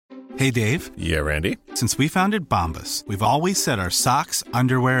Hey, Dave. Yeah, Randy? Since we founded Bombas, we've always said our socks,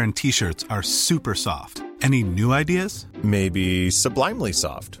 underwear, and T-shirts are super soft. Any new ideas? Maybe sublimely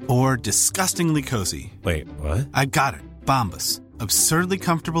soft. Or disgustingly cozy. Wait, what? I got it. Bombas. Absurdly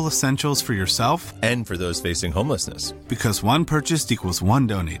comfortable essentials for yourself and for those facing homelessness. Because one purchased equals one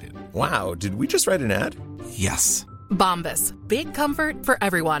donated. Wow, did we just write an ad? Yes. Bombas. Big comfort for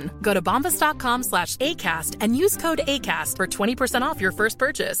everyone. Go to bombas.com/ACAST and use code ACAST for 20% off your first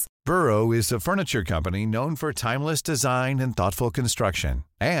purchase. Burrow is a furniture company known for timeless design and thoughtful construction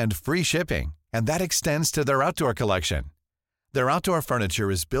and free shipping. And that extends to their outdoor collection. Their outdoor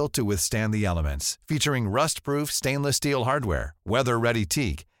furniture is built to withstand the elements, featuring rust-proof stainless steel hardware, weather-ready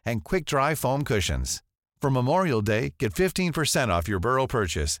teak, and quick-dry foam cushions. For Memorial Day, get 15% off your Burrow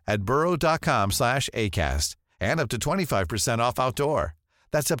purchase at burrow.com/ACAST and up to 25% off outdoor.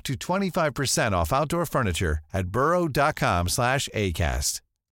 That's up to 25% off outdoor furniture at burrow.com/ACAST.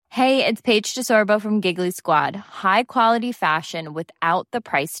 Hey, it's Paige DeSorbo from Giggly Squad. High quality fashion without the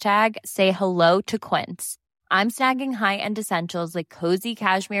price tag. Say hello to Quince. I'm snagging high-end essentials like cozy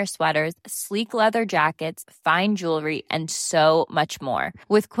cashmere sweaters, sleek leather jackets, fine jewelry, and so much more.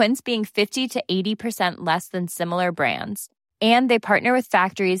 With Quince being 50 to 80% less than similar brands. And they partner with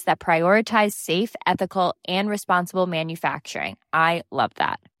factories that prioritize safe, ethical, and responsible manufacturing. I love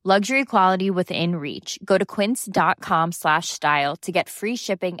that. Luxury quality within reach. Go to quince.com/style to get free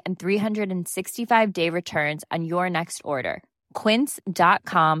shipping and 365-day returns on your next order.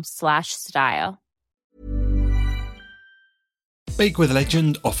 Quince.com/style. Bake with a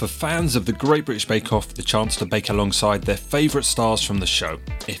Legend offer fans of the Great British Bake Off the chance to bake alongside their favourite stars from the show.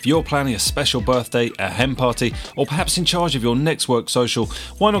 If you're planning a special birthday, a hen party, or perhaps in charge of your next work social,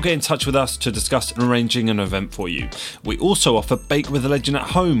 why not get in touch with us to discuss arranging an event for you? We also offer Bake with a Legend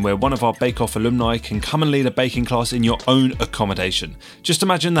at home, where one of our Bake Off alumni can come and lead a baking class in your own accommodation. Just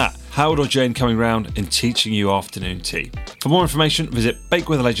imagine that, Howard or Jane coming round and teaching you afternoon tea. For more information, visit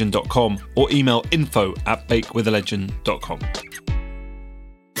bakewithalegend.com or email info@bakewithalegend.com.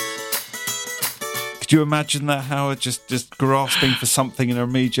 Could you imagine that, Howard, just grasping for something and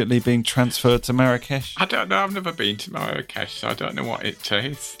immediately being transferred to Marrakesh? I don't know. I've never been to Marrakesh, so I don't know what it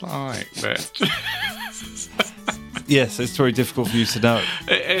tastes like. But yes, it's very difficult for you to know.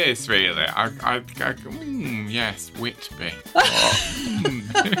 It is really. Yes, Whitby.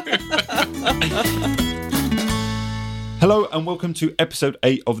 Hello and welcome to episode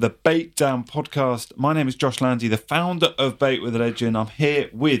 8 of the Bake Down podcast. My name is Josh Landy, the founder of Bake with a Legend. I'm here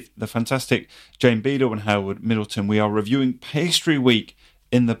with the fantastic Jane Beadle and Howard Middleton. We are reviewing Pastry Week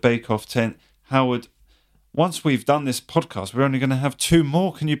in the Bake Off tent. Howard, once we've done this podcast, we're only going to have 2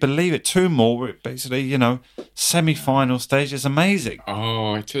 more. Can you believe it? 2 more. We're basically, semi-final stage. It's amazing.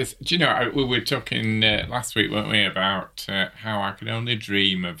 Oh, it is. Do you know, we were talking last week, weren't we, about how I can only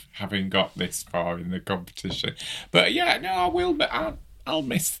dream of having got this far in the competition. But yeah, no, I will, but I'll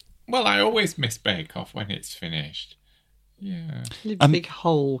miss... Well, I always miss Bake Off when it's finished. Yeah. A big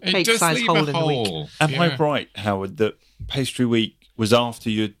hole, cake-sized hole in the week. Am I right, Howard, that Pastry Week was after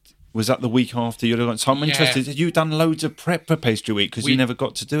you'd... Was that the week after you'd gone? So I'm interested. Had you done loads of prep for Pastry Week because you never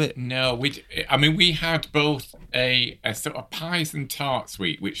got to do it? No, we had both a sort of pies and tarts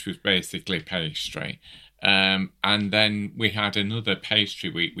week, which was basically pastry, and then we had another pastry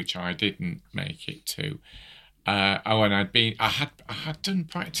week, which I didn't make it to. And I had done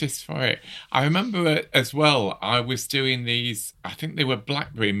practice for it. I remember as well. I was doing these. I think they were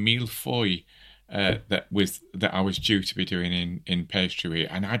blackberry millefeuille. That I was due to be doing in Pastry Week,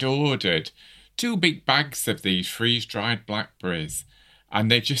 and I'd ordered 2 big bags of these freeze-dried blackberries,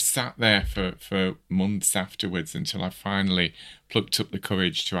 and they just sat there for months afterwards until I finally plucked up the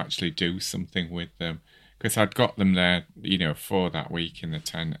courage to actually do something with them, because I'd got them there, for that week in the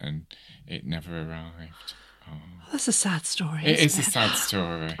tent, and it never arrived. Oh. That's a sad story. It is a sad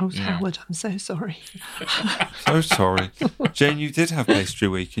story. Oh, yeah. Howard, I'm so sorry. So sorry. Jane, you did have Pastry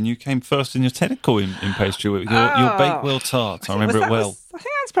Week and you came first in your technical in Pastry Week. Your Bakewell tart, I remember it well. I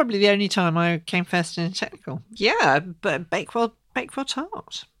think that's probably the only time I came first in a technical. Yeah, but Bakewell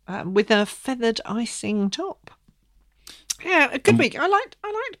tart with a feathered icing top. Yeah, a good week. I liked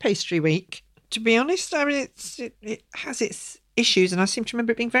Pastry Week, to be honest. I mean, it has its issues, and I seem to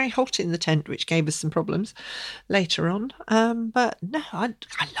remember it being very hot in the tent, which gave us some problems later on. But no, I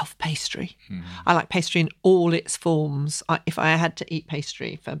love pastry. I like pastry in all its forms. If I had to eat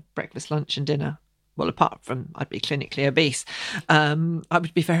pastry for breakfast, lunch and dinner, well, apart from I'd be clinically obese, I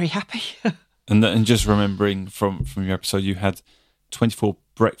would be very happy. And just remembering from your episode, you had 24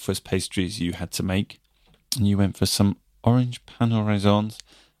 breakfast pastries you had to make, and you went for some orange pain au raisins,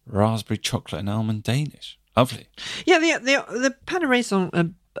 raspberry chocolate and almond Danish. Lovely. Yeah, the pain au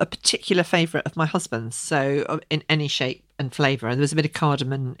raisin a particular favourite of my husband's, so in any shape and flavour. And there was a bit of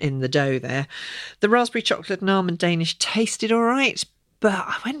cardamom in the dough there. The raspberry chocolate and almond Danish tasted all right, but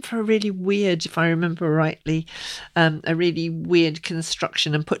I went for a really weird, if I remember rightly, a really weird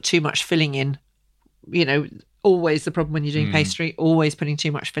construction and put too much filling in. You know, always the problem when you're doing pastry, always putting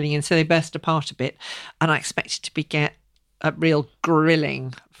too much filling in. So they burst apart a bit. And I expected to get a real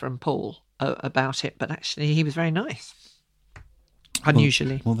grilling from Paul about it, but actually he was very nice.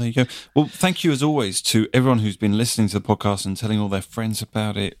 Unusually. Well, there you go. Well, thank you as always to everyone who's been listening to the podcast and telling all their friends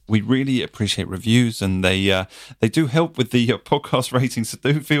about it. We really appreciate reviews, and they do help with the podcast ratings. So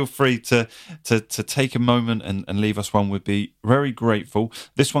do feel free to take a moment and leave us one. We'd be very grateful.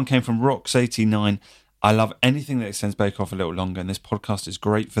 This one came from Rox89. I love anything that extends Bake Off a little longer, and this podcast is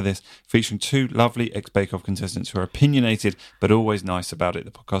great for this, featuring two lovely ex-Bake Off contestants who are opinionated but always nice about it.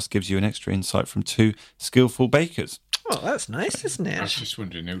 The podcast gives you an extra insight from two skillful bakers. Oh, that's nice, isn't it? I was just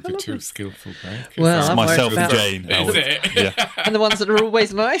wondering who the two skillful bakers Well, That's I'm myself worried and about- Jane. Is Howard. it? Yeah. And the ones that are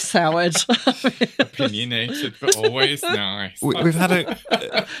always nice, Howard. Opinionated, but always nice. We've had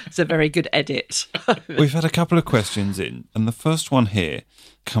a It's a very good edit. We've had a couple of questions in, and the first one here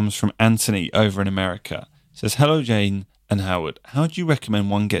comes from Anthony over in America. It says, hello, Jane and Howard. How do you recommend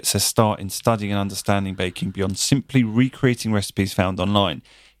one gets a start in studying and understanding baking beyond simply recreating recipes found online?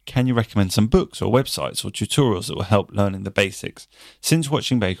 Can you recommend some books or websites or tutorials that will help learning the basics? Since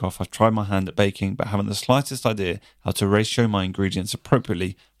watching Bake Off, I've tried my hand at baking, but haven't the slightest idea how to ratio my ingredients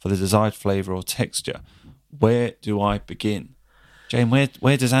appropriately for the desired flavour or texture. Where do I begin? Jane,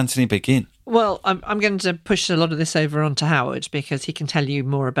 where does Anthony begin? Well, I'm going to push a lot of this over onto Howard because he can tell you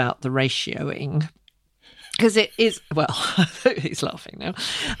more about the ratioing. Because it is, well, he's laughing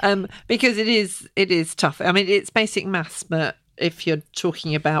now, because it is tough. I mean, it's basic maths, but if you're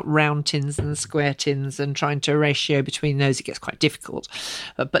talking about round tins and square tins and trying to ratio between those, it gets quite difficult.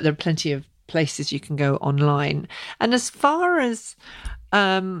 But there are plenty of places you can go online. And as far as,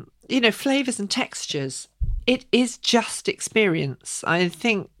 flavours and textures, it is just experience. I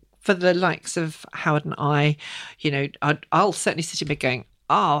think for the likes of Howard and I, I'll certainly sit in there going,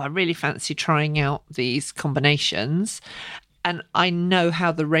 oh, I really fancy trying out these combinations. And I know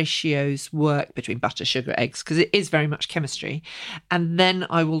how the ratios work between butter, sugar, eggs, because it is very much chemistry. And then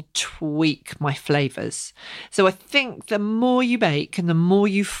I will tweak my flavours. So I think the more you bake and the more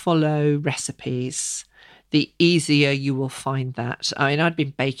you follow recipes, the easier you will find that. I mean, I'd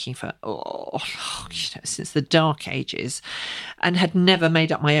been baking for, since the dark ages and had never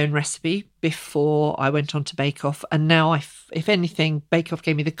made up my own recipe before I went on to Bake Off. And now, if anything, Bake Off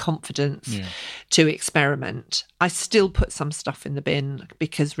gave me the confidence to experiment. I still put some stuff in the bin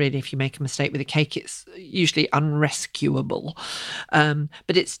because really, if you make a mistake with a cake, it's usually unrescuable.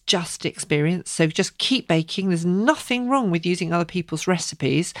 But it's just experience. So just keep baking. There's nothing wrong with using other people's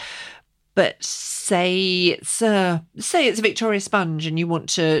recipes. But say it's a Victoria sponge and you want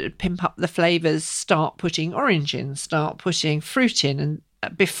to pimp up the flavours, start putting orange in, start putting fruit in, and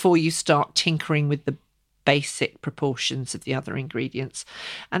before you start tinkering with the basic proportions of the other ingredients.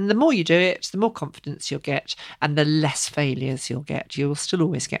 And the more you do it, the more confidence you'll get and the less failures you'll get. You'll still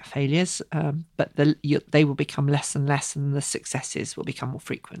always get failures, but they will become less and less and the successes will become more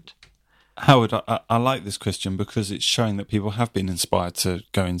frequent. Howard, I like this question because it's showing that people have been inspired to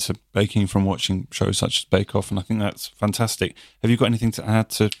go into baking from watching shows such as Bake Off, and I think that's fantastic. Have you got anything to add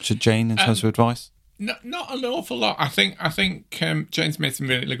to Jane in terms of advice? Not an awful lot. I think Jane's made some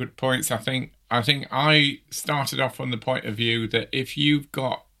really good points. I think I started off on the point of view that if you've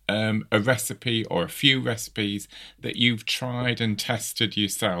got a recipe or a few recipes that you've tried and tested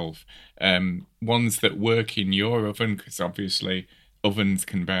yourself, ones that work in your oven, because obviously ovens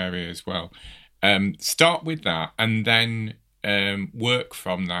can vary as well. Start with that and then work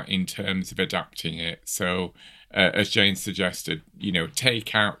from that in terms of adapting it. So, as Jane suggested,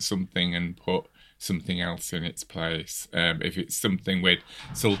 take out something and put something else in its place. If it's something with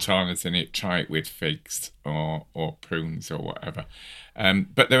sultanas in it, try it with figs or prunes or whatever.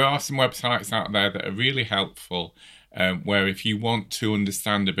 But there are some websites out there that are really helpful, where if you want to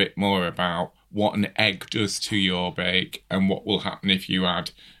understand a bit more about what an egg does to your bake and what will happen if you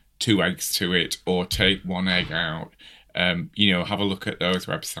add 2 eggs to it or take 1 egg out, have a look at those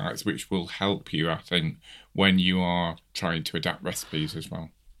websites, which will help you, I think, when you are trying to adapt recipes as well.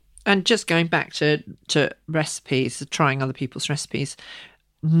 And just going back to recipes, trying other people's recipes,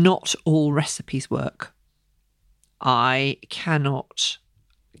 not all recipes work. I cannot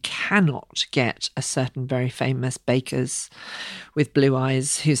get a certain very famous bakers with blue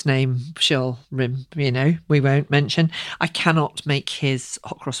eyes, whose name we won't mention. I cannot make his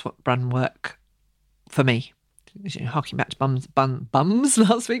hot cross bun work for me. harking back to buns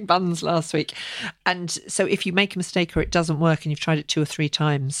last week. And so if you make a mistake or it doesn't work and you've tried it 2 or 3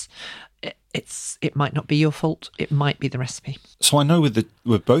 times, it might not be your fault. It might be the recipe. So I know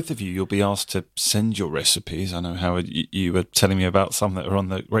with both of you, you'll be asked to send your recipes. I know, Howard, you were telling me about some that are on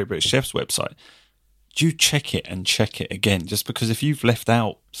the Great British Chef's website. Do you check it and check it again? Just because if you've left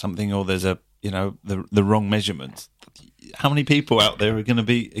out something or there's the wrong measurement, how many people out there are going to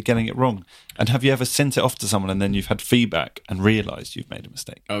be getting it wrong? And have you ever sent it off to someone and then you've had feedback and realised you've made a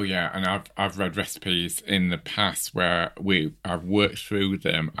mistake? Oh yeah, and I've read recipes in the past where I've worked through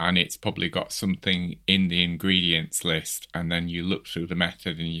them and it's probably got something in the ingredients list, and then you look through the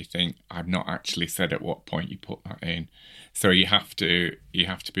method and you think, I've not actually said at what point you put that in. So you have to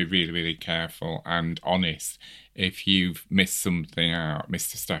be really, really careful and honest. If you've missed something out,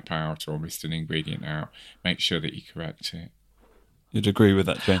 missed a step out, or missed an ingredient out, make sure that you correct it. You'd agree with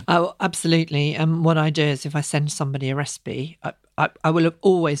that, Jane? Oh, absolutely. What I do is if I send somebody a recipe, I will have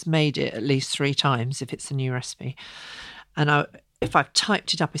always made it at least 3 times if it's a new recipe. And if I've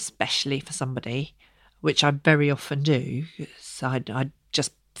typed it up especially for somebody, which I very often do, so I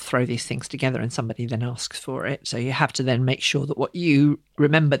just throw these things together and somebody then asks for it. So you have to then make sure that what you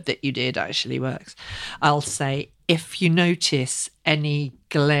remembered that you did actually works. I'll say, if you notice any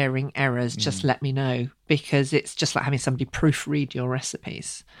glaring errors, just let me know, because it's just like having somebody proofread your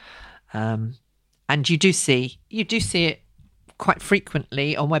recipes. And you do see it quite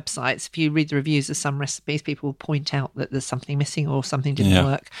frequently on websites. If you read the reviews of some recipes, people will point out that there's something missing or something didn't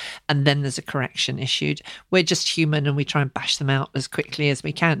work, and then there's a correction issued. We're just human and we try and bash them out as quickly as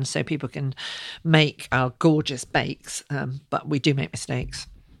we can so people can make our gorgeous bakes, but we do make mistakes.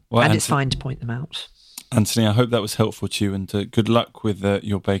 Well, and it's fine to point them out. Anthony, I hope that was helpful to you, and good luck with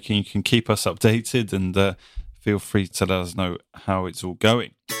your baking. You can keep us updated and feel free to let us know how it's all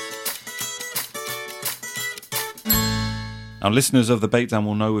going. Now, listeners of The Bakedown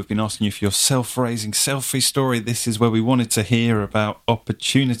will know we've been asking you for your self-raising selfie story. This is where we wanted to hear about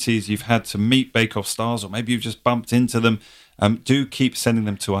opportunities you've had to meet Bake Off stars, or maybe you've just bumped into them. Do keep sending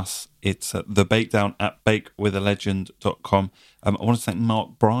them to us. It's thebakdown@bakewithalegend.com. I want to thank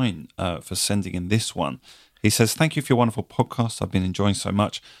Mark Bryan for sending in this one. He says, thank you for your wonderful podcast. I've been enjoying so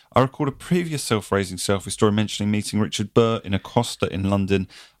much. I recall a previous self-raising selfie story mentioning meeting Richard Burr in a Costa in London.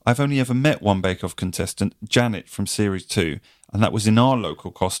 I've only ever met one Bake Off contestant, Janet from Series 2, and that was in our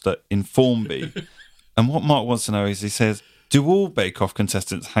local Costa in Formby. And what Mark wants to know is, he says, do all Bake Off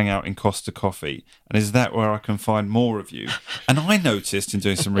contestants hang out in Costa Coffee? And is that where I can find more of you? And I noticed in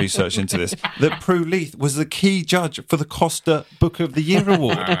doing some research into this that Prue Leith was the key judge for the Costa Book of the Year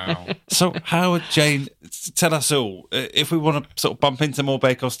award. Wow. So Howard, Jane, tell us all, if we want to sort of bump into more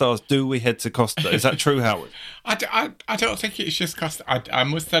Bake Off stars, do we head to Costa? Is that true, Howard? I don't think it's just Costa. I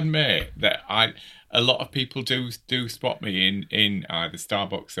must admit that a lot of people do spot me in either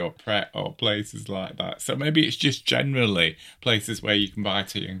Starbucks or Pret or places like that. So maybe it's just generally places where you can buy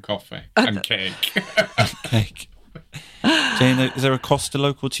tea and coffee and cake. Cake. Jane, is there a Costa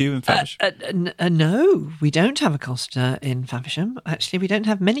local to you in Faversham? No, we don't have a Costa in Faversham. Actually, we don't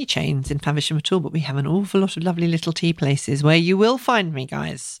have many chains in Faversham at all, but we have an awful lot of lovely little tea places where you will find me,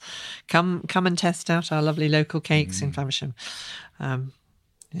 guys. Come and test out our lovely local cakes in Faversham.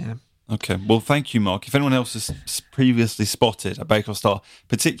 Yeah. Okay, well, thank you, Mark. If anyone else has previously spotted a Bake Off star,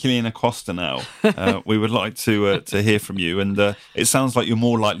 particularly in a Costa now, we would like to hear from you. And it sounds like you're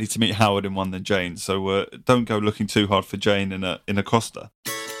more likely to meet Howard in one than Jane, so don't go looking too hard for Jane in a Costa.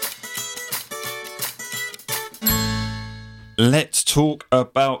 Let's talk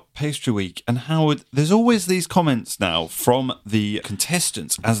about Pastry Week. And Howard, there's always these comments now from the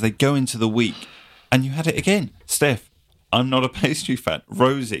contestants as they go into the week. And you had it again. Steph, I'm not a pastry fan.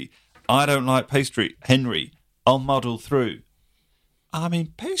 Rosie, I don't like pastry. Henry, I'll muddle through. I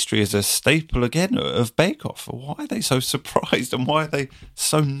mean, pastry is a staple again of Bake Off. Why are they so surprised, and why are they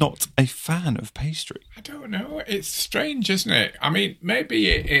so not a fan of pastry? I don't know. It's strange, isn't it? I mean, maybe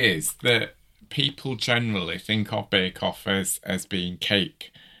it is that people generally think of Bake Off as being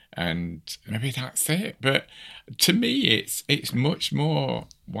cake, and maybe that's it. But to me, it's much more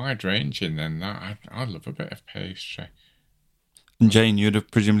wide-ranging than that. I love a bit of pastry. And Jane, you'd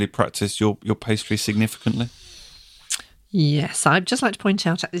have presumably practiced your pastry significantly? Yes, I'd just like to point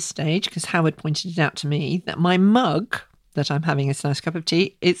out at this stage, because Howard pointed it out to me, that my mug that I'm having this nice cup of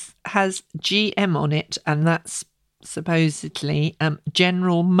tea has GM on it, and that's supposedly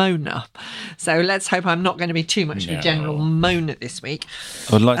General Mona. So let's hope I'm not going to be too much of a General Mona this week.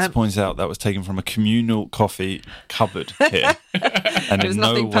 I would like to point out that was taken from a communal coffee cupboard here. And it was in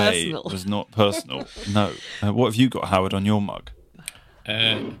no nothing way personal. was not personal. No. What have you got, Howard, on your mug?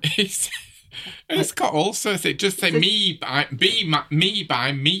 It's got all sorts. It just say me by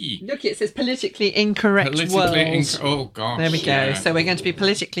me. Look, it says politically incorrect world. Oh gosh. There we go. Yeah. So we're going to be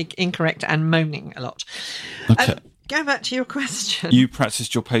politically incorrect and moaning a lot. Okay. Go back to your question. You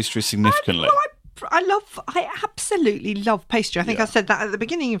practiced your pastry significantly. I absolutely love pastry. I think I said that at the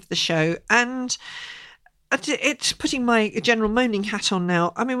beginning of the show, and it's putting my general moaning hat on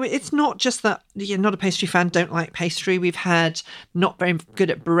now. I mean, it's not just that you're not a pastry fan, don't like pastry. We've had not very good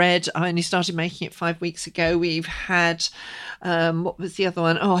at bread. I only started making it 5 weeks ago. We've had, what was the other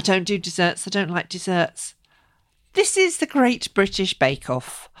one? Oh, I don't do desserts. I don't like desserts. This is the Great British Bake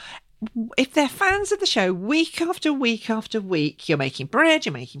Off. If they're fans of the show, week after week after week, you're making bread,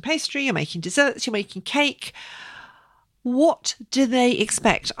 you're making pastry, you're making desserts, you're making cake. What do they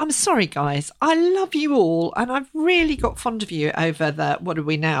expect? I'm sorry, guys. I love you all, and I've really got fond of you over what are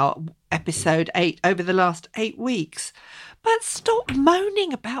we now? Episode 8, over the last 8 weeks. But stop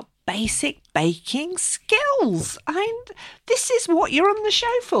moaning about basic baking skills. This is what you're on the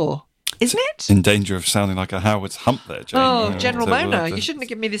show for. Isn't it? In danger of sounding like a Howard's Hump there, Jane. Oh, General Moaner, you shouldn't have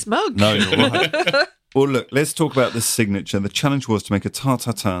given me this mug. No, you're right. Well, look, let's talk about the signature. The challenge was to make a tart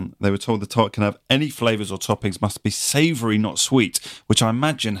tatin. They were told the tart can have any flavours or toppings, must be savoury, not sweet, which I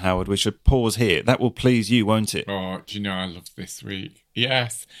imagine, Howard, we should pause here. That will please you, won't it? Oh, do you know I love this week?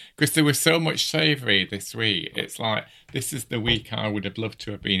 Yes, because there was so much savoury this week. It's like, this is the week I would have loved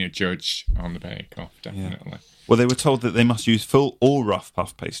to have been a judge on the Bake Off, definitely. Yeah. Well, they were told that they must use full or rough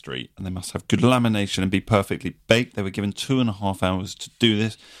puff pastry, and they must have good lamination and be perfectly baked. They were given 2.5 hours to do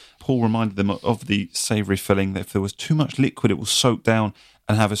this. Paul reminded them of the savoury filling, that if there was too much liquid, it will soak down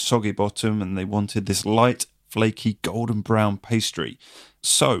and have a soggy bottom, and they wanted this light, flaky, golden brown pastry.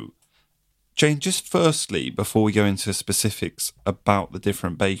 So, Jane, just firstly, before we go into specifics about the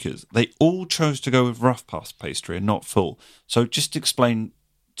different bakers, they all chose to go with rough puff pastry and not full. So just explain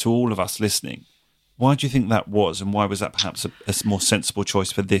to all of us listening, why do you think that was, and why was that perhaps a more sensible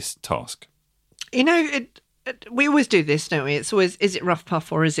choice for this task? You know, we always do this, don't we? It's always, is it rough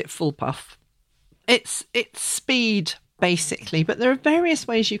puff or is it full puff? It's speed, basically, but there are various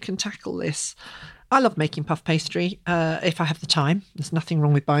ways you can tackle this. I love making puff pastry if I have the time. There's nothing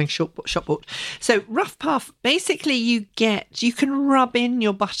wrong with buying shop bought. So rough puff, basically you can rub in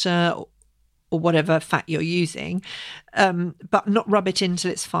your butter or whatever fat you're using, but not rub it in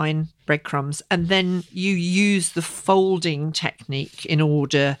till it's fine breadcrumbs. And then you use the folding technique in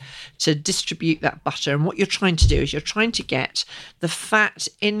order to distribute that butter. And what you're trying to do is you're trying to get the fat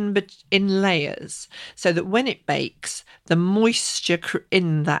in layers so that when it bakes, the moisture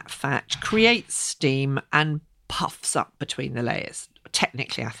in that fat creates steam and puffs up between the layers.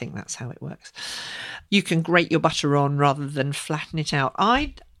 Technically, I think that's how it works. You can grate your butter on rather than flatten it out.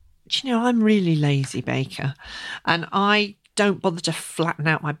 I'm really lazy baker, and I don't bother to flatten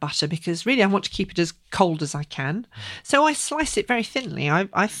out my butter because really I want to keep it as cold as I can. So I slice it very thinly.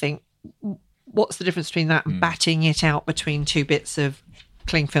 I think, what's the difference between that and batting it out between 2 bits of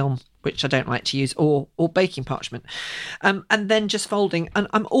cling film, which I don't like to use, or baking parchment, and then just folding. And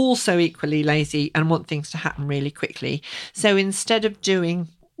I'm also equally lazy and want things to happen really quickly. So instead of doing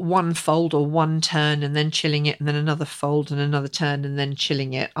one fold or one turn and then chilling it and then another fold and another turn and then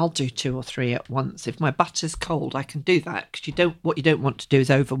chilling it, I'll do 2 or 3 at once. If my butter's cold, I can do that, because what you don't want to do is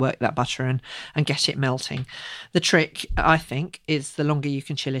overwork that butter and get it melting. The trick, I think, is the longer you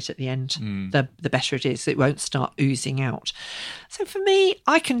can chill it at the end, the better it is. It won't start oozing out. So for me,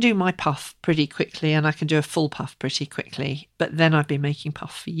 I can do my puff pretty quickly and I can do a full puff pretty quickly, but then I've been making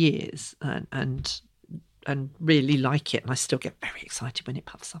puff for years and really like it, and I still get very excited when it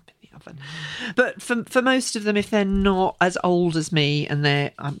puffs up in the oven. But for most of them, if they're not as old as me, and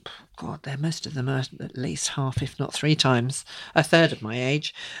most of them are at least half, if not 3 times, a third of my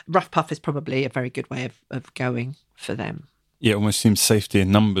age, rough puff is probably a very good way of going for them. Yeah, it almost seems safety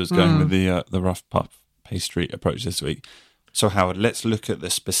in numbers going with the rough puff pastry approach this week. So Howard, let's look at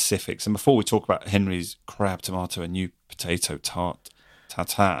the specifics. And before we talk about Henry's crab tomato and new potato tart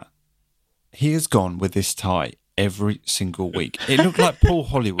tatin, he has gone with this tie every single week. It looked like Paul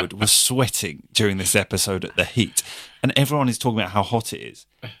Hollywood was sweating during this episode at the heat, and everyone is talking about how hot it is.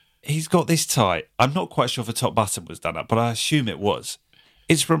 He's got this tie. I'm not quite sure if the top button was done up, but I assume it was.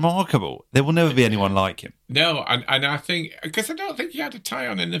 It's remarkable. There will never be anyone like him. No, and I think, because I don't think he had a tie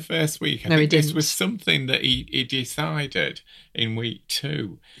on in the first week. I think he didn't. This was something that he decided in week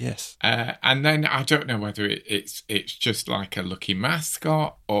 2. Yes. And then I don't know whether it's just like a lucky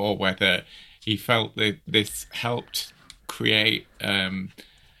mascot, or whether he felt that this helped create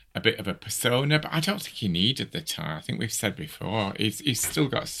a bit of a persona, but I don't think he needed the tie. I think we've said before, he's still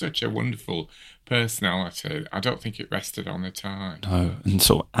got such a wonderful personality. I don't think it rested on the tie. No, and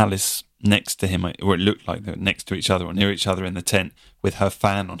sort of Alice next to him, or it looked like they were next to each other or near each other in the tent with her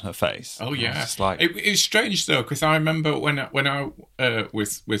fan on her face. Oh yeah, it's strange though, because I remember when I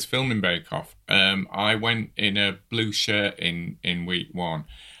was filming Bake Off, I went in a blue shirt in week 1,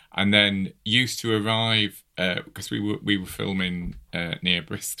 and then used to arrive because we were filming near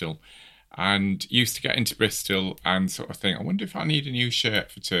Bristol, and used to get into Bristol and sort of think, I wonder if I need a new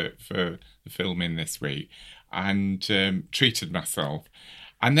shirt for the filming this week, and treated myself.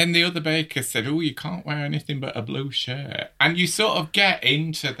 And then the other baker said, oh, you can't wear anything but a blue shirt. And you sort of get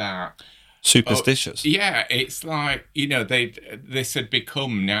into that. Superstitious. Yeah, it's like, this had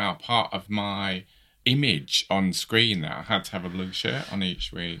become now part of my image on screen that I had to have a blue shirt on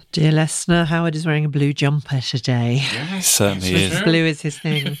each week. Dear listener, Howard is wearing a blue jumper today. Yes, certainly is. Blue is his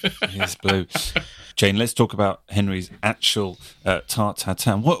thing. He is blue. Jane, let's talk about Henry's actual tart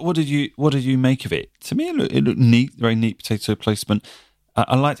tatin. What did you make of it? To me, it looked neat, very neat potato placement.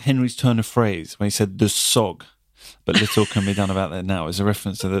 I liked Henry's turn of phrase when he said the sog, but little can be done about that now, as a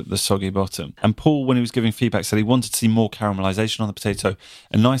reference to the soggy bottom. And Paul, when he was giving feedback, said he wanted to see more caramelisation on the potato,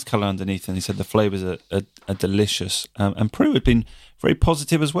 a nice colour underneath, and he said the flavours are delicious. And Prue had been very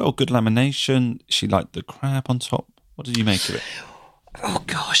positive as well. Good lamination. She liked the crab on top. What did you make of it? Oh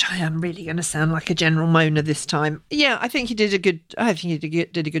gosh, I am really going to sound like a general moaner this time. Yeah, I think he did a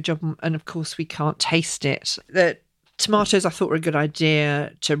good job, and of course we can't taste it. The tomatoes I thought were a good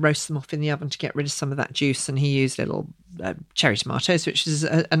idea to roast them off in the oven to get rid of some of that juice, and he used little cherry tomatoes, which is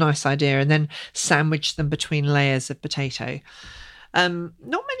a nice idea, and then sandwiched them between layers of potato. Not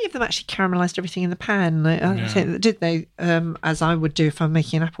many of them actually caramelised everything in the pan. I think, did they? As I would do if I'm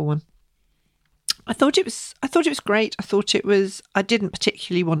making an apple one. I thought it was great. I didn't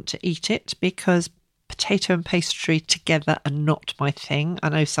particularly want to eat it because potato and pastry together are not my thing. I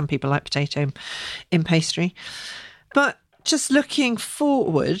know some people like potato in pastry. But just looking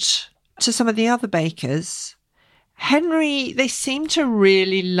forward to some of the other bakers, Henry, they seem to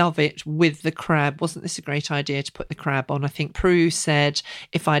really love it with the crab. Wasn't this a great idea to put the crab on? I think Prue said,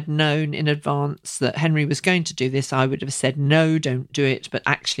 if I'd known in advance that Henry was going to do this, I would have said, no, don't do it. But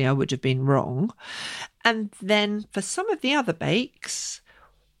actually, I would have been wrong. And then for some of the other bakes,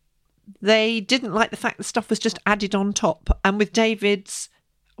 they didn't like the fact that stuff was just added on top. And with David's,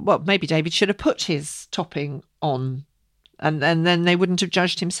 well, maybe David should have put his topping on, and then they wouldn't have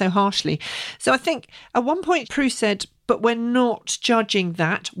judged him so harshly. So I think at one point Prue said, but we're not judging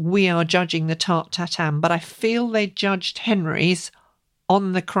that, we are judging the tart tatin. But I feel they judged Henry's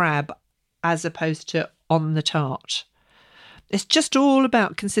on the crab as opposed to on the tart. It's just all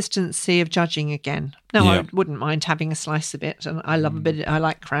about consistency of judging again. No, yeah. I wouldn't mind having a slice of it, and I love a bit. I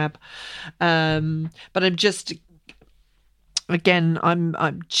like crab, but I'm just. Again,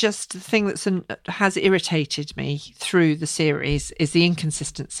 I'm just the thing that has irritated me through the series is the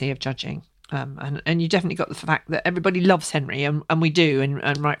inconsistency of judging. And you definitely got the fact that everybody loves Henry, and we do.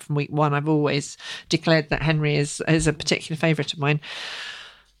 And right from week 1, I've always declared that Henry is a particular favourite of mine.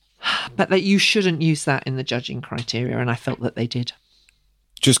 But that you shouldn't use that in the judging criteria, and I felt that they did.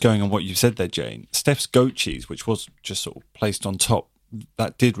 Just going on what you said there, Jane, Steph's goat cheese, which was just sort of placed on top,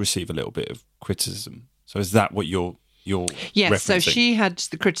 that did receive a little bit of criticism. So is that what you're yes, referencing? So she had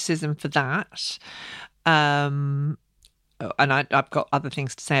the criticism for that. And I've got other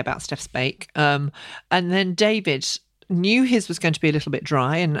things to say about Steph's bake. And then David knew his was going to be a little bit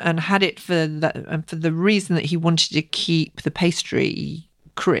dry and had it for the reason that he wanted to keep the pastry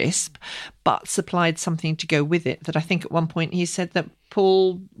crisp, but supplied something to go with it that I think at one point he said that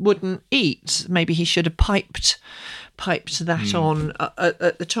Paul wouldn't eat. Maybe he should have piped that on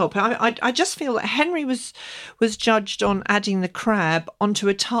at the top. I just feel that Henry was judged on adding the crab onto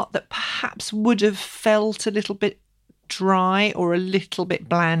a tart that perhaps would have felt a little bit dry or a little bit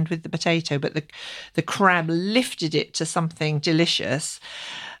bland with the potato, but the crab lifted it to something delicious.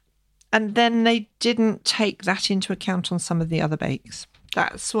 And then they didn't take that into account on some of the other bakes.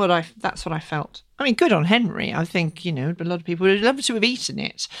 That's what I felt. I mean, good on Henry. I think, a lot of people would love to have eaten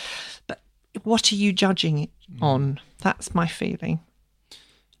it. But what are you judging it on? That's my feeling.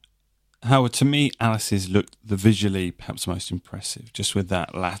 Howard, to me, Alice's looked the visually perhaps most impressive, just with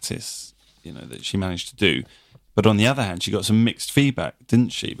that lattice, that she managed to do. But on the other hand, she got some mixed feedback,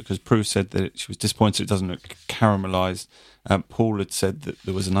 didn't she? Because Prue said that she was disappointed it doesn't look caramelised. Paul had said that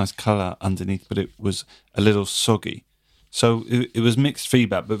there was a nice colour underneath, but it was a little soggy. So it was mixed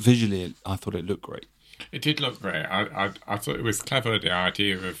feedback, but visually I thought it looked great. It did look great. I thought it was clever, the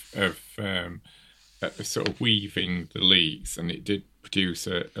idea of sort of weaving the leaves, and it produce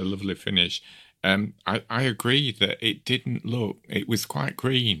a lovely finish. I agree that it didn't look. It was quite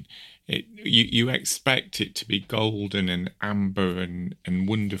green. You expect it to be golden and amber and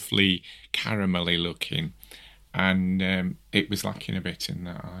wonderfully caramelly looking, and it was lacking a bit in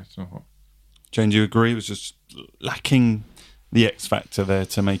that, I thought. Jane, do you agree? It was just lacking the X factor there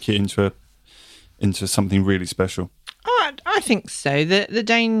to make it into something really special. I think so. The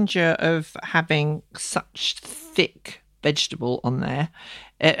danger of having such thick vegetable on there,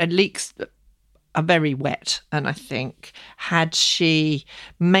 leeks are very wet, and I think had she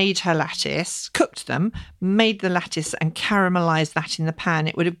made her lattice, cooked them, made the lattice and caramelised that in the pan,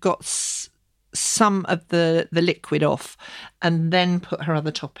 it would have got some of the liquid off, and then put her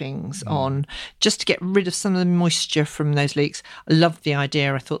other toppings on, just to get rid of some of the moisture from those leeks. I loved the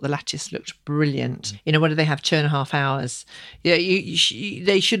idea. I thought the lattice looked brilliant. What do they have, 2.5 hours? Yeah,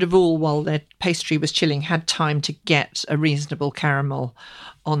 they should have all, while their pastry was chilling, had time to get a reasonable caramel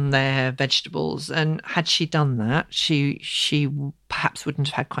on their vegetables. And had she done that, she perhaps wouldn't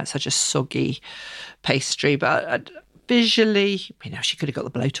have had quite such a soggy pastry. But visually, she could have got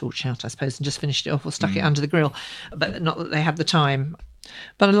the blowtorch out, I suppose, and just finished it off or stuck it under the grill. But not that they had the time.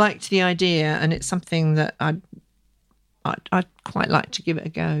 But I liked the idea, and it's something that I'd quite like to give it a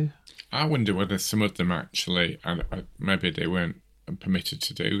go. I wonder whether some of them actually, and maybe they weren't permitted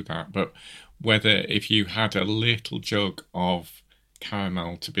to do that, but whether if you had a little jug of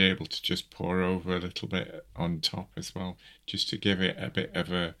caramel to be able to just pour over a little bit on top as well, just to give it a bit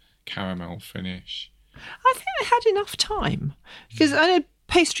of a caramel finish. I think they had enough time, because I know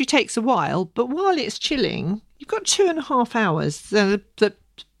pastry takes a while, but while it's chilling, you've got 2.5 hours. So the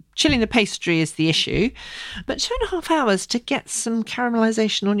chilling the pastry is the issue, but 2.5 hours to get some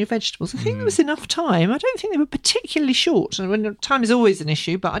caramelisation on your vegetables. I think there was enough time. I don't think they were particularly short. And when time is always an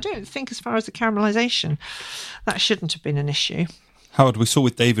issue, but I don't think as far as the caramelisation, that shouldn't have been an issue. Howard, we saw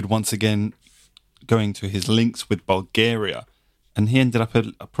with David once again going to his links with Bulgaria, and he ended up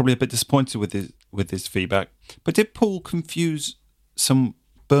probably a bit disappointed with his feedback. But did Paul confuse some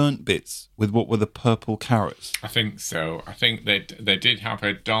burnt bits with what were the purple carrots? I think so. I think they did have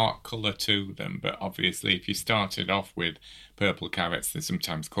a dark colour to them, but obviously if you started off with purple carrots, they're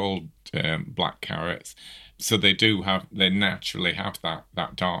sometimes called black carrots. So they naturally have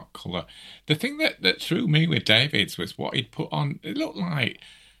that dark colour. The thing that threw me with David's was what he'd put on. It looked like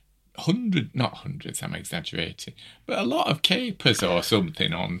not hundreds, I'm exaggerating, but a lot of capers or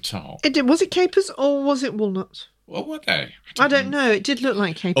something on top. Was it capers or was it walnuts? What were they? I don't know. It did look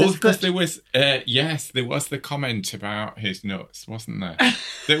like capers. Oh, because there was, there was the comment about his nuts, wasn't there?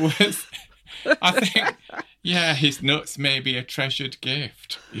 There was, I think, his nuts may be a treasured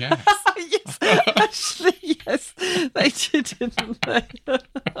gift. Yes. Yes, actually, yes, they did, didn't they?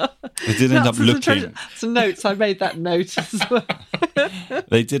 They did end up looking... Some notes, I made that note as well.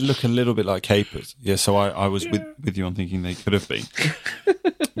 They did look a little bit like capers. Yeah, so I was with you on thinking they could have been.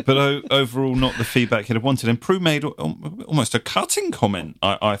 But overall, not the feedback he'd have wanted. And Prue made almost a cutting comment,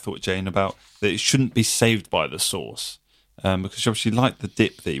 I thought, Jane, about that it shouldn't be saved by the sauce. Because she obviously liked the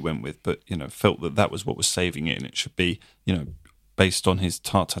dip that he went with, but, felt that was what was saving it, and it should be, based on his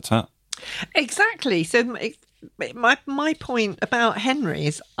tart-tatin. Exactly. So my point about Henry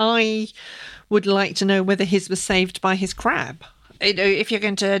is I would like to know whether his was saved by his crab. If you're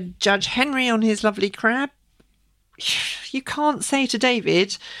going to judge Henry on his lovely crab, you can't say to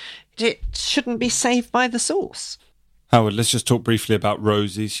David it shouldn't be saved by the sauce. Howard, let's just talk briefly about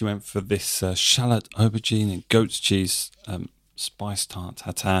Rosie. She went for this shallot, aubergine and goat's cheese spice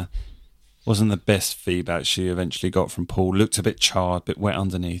tart-tatin. Wasn't the best feedback she eventually got from Paul. Looked a bit charred, a bit wet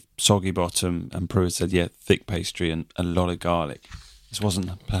underneath, soggy bottom, and Prue said, thick pastry and a lot of garlic. This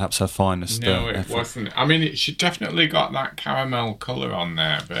wasn't perhaps her finest No, it effort. wasn't. I mean, she definitely got that caramel colour on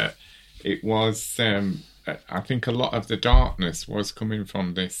there, but it was, I think a lot of the darkness was coming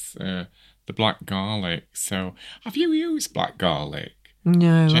from this, the black garlic. So, have you used black garlic?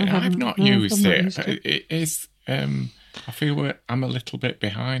 No, I've not used it. It is... I feel I'm a little bit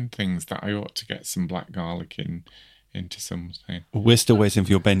behind things that I ought to get some black garlic into something. Well, we're still waiting for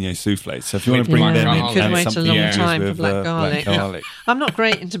your beignet souffle, so if you want to bring them in, could wait a long time for black garlic. I'm not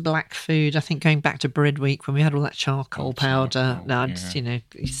great into black food. I think going back to bread week when we had all that charcoal powder.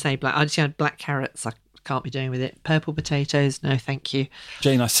 You say black. I just had black carrots. I can't be doing with it. Purple potatoes, no, thank you.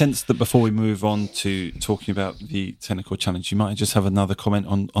 Jane, I sense that before we move on to talking about the technical challenge, you might just have another comment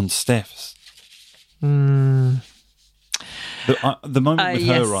on Steph's. The moment with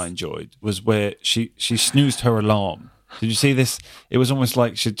her I enjoyed was where she snoozed her alarm. Did you see this? It was almost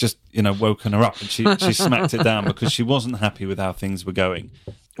like she'd just woken her up, and she smacked it down because she wasn't happy with how things were going.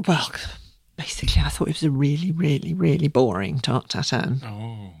 Well, Basically, I thought it was a really, really, really boring tart tatin.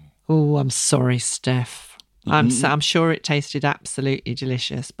 Oh, I'm sorry, Steph. I'm sure it tasted absolutely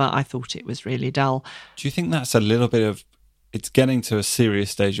delicious, but I thought it was really dull. Do you think that's a little bit of, it's getting to a serious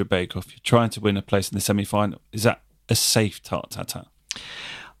stage of Bake Off? You're trying to win a place in the semi-final. Is that a safe tart tatin?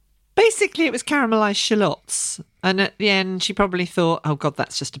 Basically, it was caramelised shallots. And at the end, she probably thought, oh, God,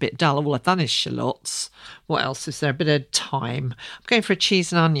 that's just a bit dull. All I've done is shallots. What else is there? A bit of thyme. I'm going for a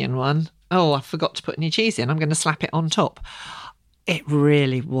cheese and onion one. Oh, I forgot to put any cheese in. I'm going to slap it on top. It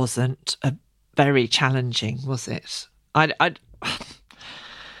really wasn't very challenging, was it?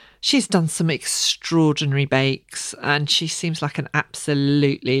 She's done some extraordinary bakes, and she seems like an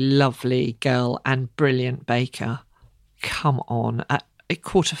absolutely lovely girl and brilliant baker. Come on. At a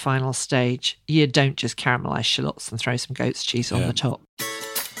quarterfinal stage, you don't just caramelise shallots and throw some goat's cheese on the top.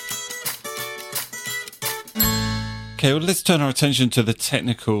 Okay, well, let's turn our attention to the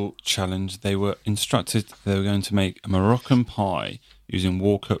technical challenge. They were instructed they were going to make a Moroccan pie using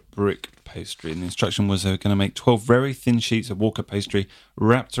Walker brick pastry. And the instruction was they were going to make 12 very thin sheets of Walker pastry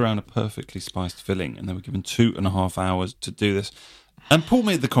wrapped around a perfectly spiced filling. And they were given 2.5 hours to do this. And Paul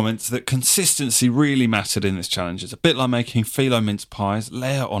made the comments that consistency really mattered in this challenge. It's a bit like making phyllo mince pies,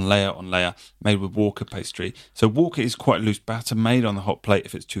 layer on layer on layer, made with Walker pastry. So Walker is quite loose batter made on the hot plate.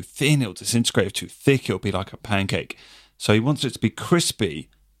 If it's too thin, it'll disintegrate. If too thick, it'll be like a pancake. So he wanted it to be crispy,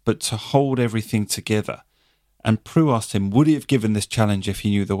 but to hold everything together. And Prue asked him, would he have given this challenge if he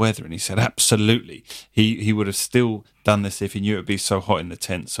knew the weather? And he said, absolutely. He would have still done this if he knew it would be so hot in the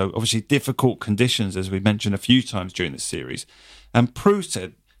tent. So obviously difficult conditions, as we mentioned a few times during this series. And Prue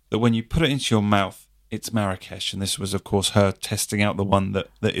said that when you put it into your mouth, it's Marrakesh. And this was, of course, her testing out the one that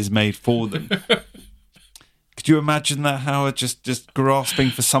is made for them. Could you imagine that, Howard, just grasping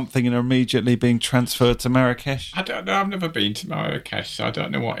for something and immediately being transferred to Marrakesh? I don't know. I've never been to Marrakesh, so I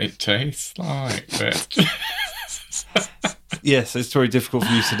don't know what it tastes like. But yes, it's very difficult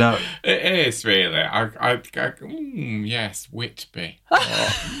for you to know. It is, really. Yes, Whitby.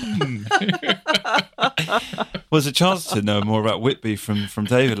 Well, there's a chance to know more about Whitby from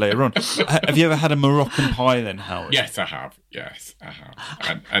David later on. Have you ever had a Moroccan pie then, Howard? Yes, I have.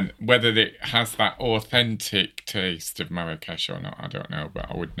 And whether it has that authentic taste of Marrakesh or not, I don't know, but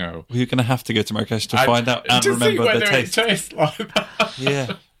I would know. Well, you're going to have to go to Marrakesh to find out and remember the taste. It tastes like that.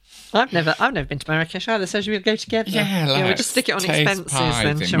 Yeah. I've never been to Marrakesh either, so should we go together? Yeah, we'll just stick it on expenses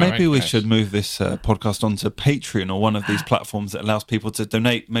then, shall we? Maybe we should move this podcast onto Patreon or one of these platforms that allows people to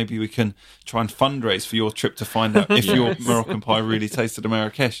donate. Maybe we can try and fundraise for your trip to find out if your Moroccan pie really tasted of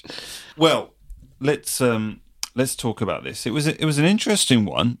Marrakesh. Well, let's talk about this. It was an interesting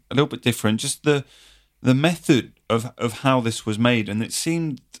one, a little bit different. Just the method of how this was made, and it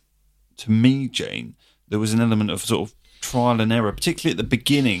seemed to me, Jane, there was an element of sort of trial and error, particularly at the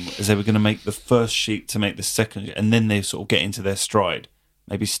beginning, as they were going to make the first sheet to make the second, and then they sort of get into their stride.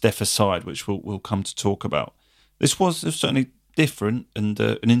 Maybe Steph aside, which we'll come to talk about. This was certainly different and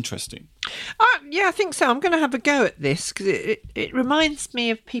interesting. Yeah, I think so. I'm going to have a go at this because it reminds me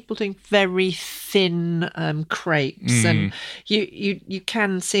of people doing very thin crepes, and you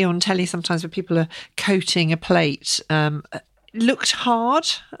can see on telly sometimes where people are coating a plate. Looked hard.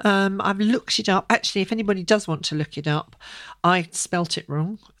 I've looked it up. Actually, if anybody does want to look it up, I spelt it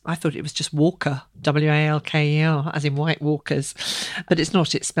wrong. I thought it was just Walker, Walker, as in White Walkers. But it's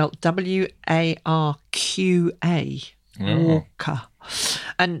not. It's spelt Warqa, Walker.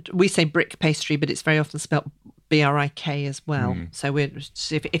 And we say brick pastry, but it's very often spelt BRIK as well. So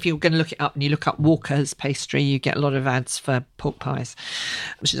if you're going to look it up and you look up Walker's pastry, you get a lot of ads for pork pies,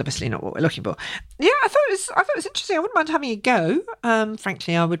 which is obviously not what we're looking for. Yeah, I thought it was interesting. I wouldn't mind having a go.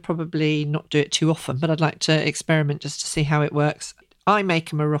 Frankly, I would probably not do it too often, but I'd like to experiment just to see how it works. I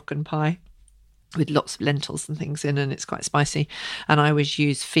make a Moroccan pie with lots of lentils and things in, and it's quite spicy. And I always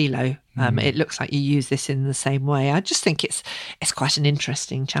use phyllo. It looks like you use this in the same way. I just think it's quite an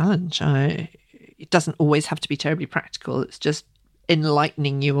interesting challenge. It doesn't always have to be terribly practical. It's just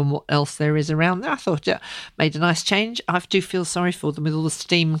enlightening you on what else there is around there. I thought it made a nice change. I do feel sorry for them with all the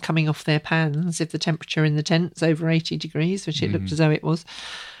steam coming off their pans if the temperature in the tent's over 80 degrees, which it looked as though it was.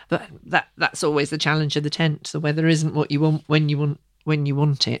 But that's always the challenge of the tent. The weather isn't what you want when you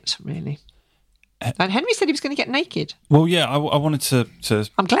want it, really. And Henry said he was going to get naked. Well, yeah, I wanted to.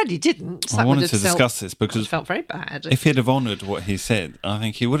 I'm glad he didn't. I wanted to discuss this because it felt very bad. If he'd have honoured what he said, I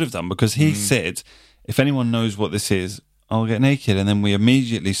think he would have done, because he said, if anyone knows what this is, I'll get naked. And then we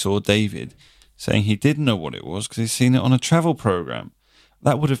immediately saw David saying he didn't know what it was because he's seen it on a travel programme.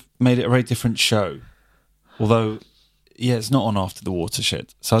 That would have made it a very different show. Although, yeah, it's not on After the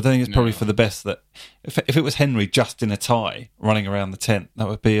Watershed. So I don't think it's probably for the best that if it was Henry just in a tie running around the tent, that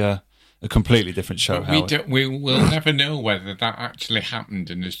would be a a completely different show. We will never know whether that actually happened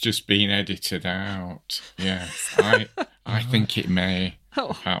and has just been edited out. Yes, I think it may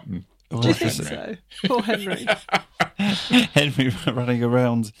happen. Do you think so? Poor Henry. Henry running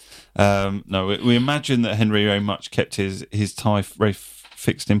around. No, we imagine that Henry very much kept his tie very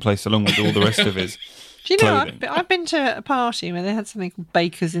fixed in place along with all the rest of his Do you know, clothing. I've been to a party where they had something called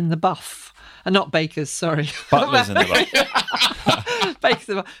Bakers in the Buff. Not bakers, sorry. Butlers in the Buff. Bakers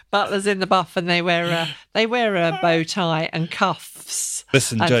in the Buff. Butlers in the Buff, and they wear a bow tie and cuffs.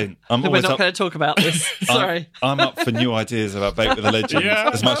 Listen, Jane, we're not going to talk about this. Sorry. I'm up for new ideas about Bake with a Legend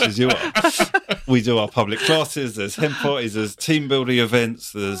as much as you are. We do our public classes, there's hen parties, there's team building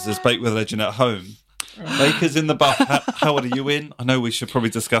events, there's Bake with a Legend at home. Bakers in the Buff. Howard, are you in? I know we should probably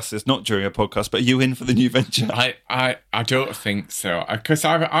discuss this not during a podcast, but are you in for the new venture? I don't think so, because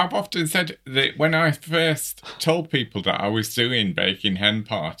I've often said that when I first told people that I was doing baking hen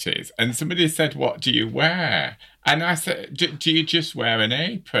parties, and somebody said, "What do you wear?" And I said, do you just wear an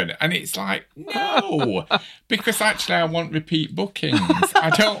apron? And it's like, no, because actually I want repeat bookings.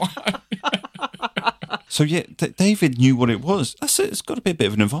 I don't. So yeah, David knew what it was. It's got to be a bit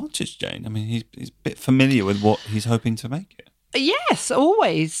of an advantage, Jane. I mean, he's a bit familiar with what he's hoping to make it. Yes,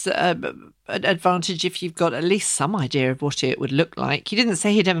 always an advantage if you've got at least some idea of what it would look like. He didn't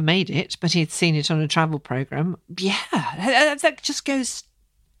say he'd ever made it, but he'd seen it on a travel programme. Yeah, that just goes...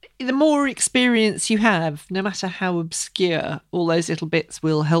 The more experience you have, no matter how obscure, all those little bits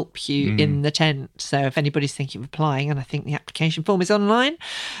will help you in the tent. So if anybody's thinking of applying, and I think the application form is online,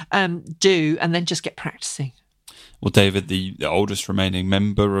 do, and then just get practicing. Well, David, the oldest remaining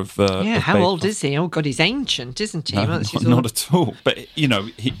member of how old is he? Oh, God, he's ancient, isn't he? No, not at all. But, you know,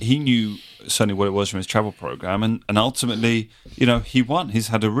 he knew certainly what it was from his travel programme, and ultimately, you know, he won. He's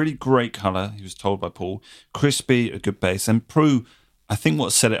had a really great colour, he was told by Paul, crispy, a good base, and Prue... I think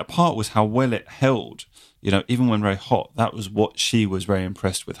what set it apart was how well it held. You know, even when very hot, that was what she was very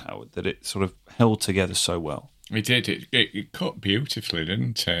impressed with, Howard, that it sort of held together so well. It did. It cut beautifully,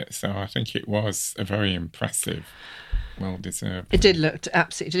 didn't it? So I think it was a very impressive, well-deserved. It did look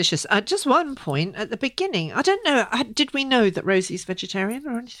absolutely delicious. Just one point at the beginning. I don't know. Did we know that Rosie's vegetarian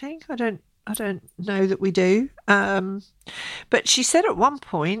or anything? I don't know that we do. But she said at one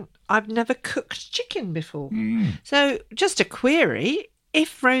point, I've never cooked chicken before. So just a query,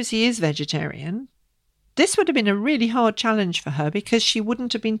 if Rosie is vegetarian, this would have been a really hard challenge for her because she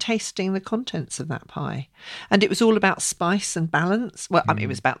wouldn't have been tasting the contents of that pie. And it was all about spice and balance. Well, I mean, it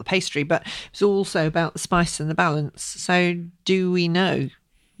was about the pastry, but it was also about the spice and the balance. So do we know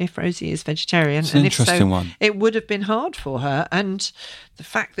if Rosie is vegetarian? It's an interesting one. It would have been hard for her. And the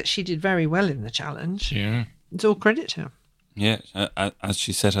fact that she did very well in the challenge, it's all credit to her. Yeah, as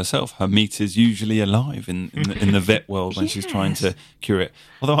she said herself, her meat is usually alive in the vet world when she's trying to cure it.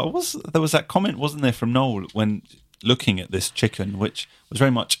 Although there was that comment, wasn't there, from Noel when looking at this chicken, which was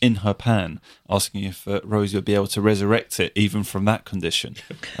very much in her pan, asking if Rosie would be able to resurrect it even from that condition,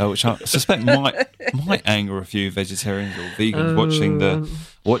 which I suspect might anger a few vegetarians or vegans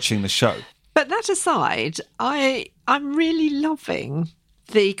watching the show. But that aside, I'm really loving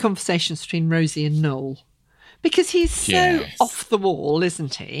the conversations between Rosie and Noel. Because he's so off the wall,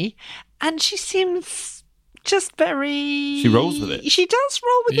 isn't he? And she seems just very... She rolls with it. She does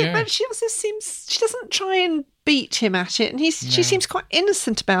roll with it, but she also seems... She doesn't try and beat him at it. And she seems quite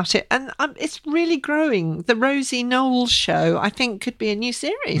innocent about it. And it's really growing. The Rosie Noel show, I think, could be a new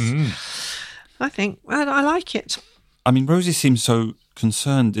series. I think. And I like it. I mean, Rosie seemed so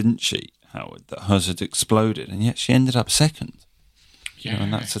concerned, didn't she, Howard, that hers had exploded. And yet she ended up second. Yeah,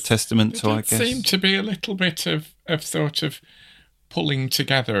 and that's a testament to, I guess... There seemed to be a little bit of sort of pulling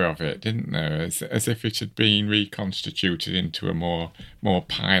together of it, didn't there? As if it had been reconstituted into a more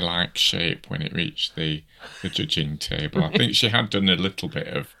pie-like shape when it reached the judging table. I think she had done a little bit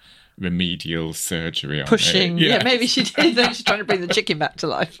of remedial surgery on pushing. it. Yeah, maybe she did. Then she's trying to bring the chicken back to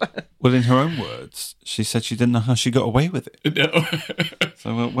life. Well, in her own words, she said she didn't know how she got away with it. No.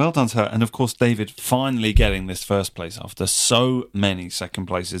 So well done to her. And of course, David finally getting this first place after so many second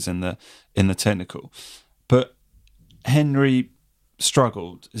places in the technical. But Henry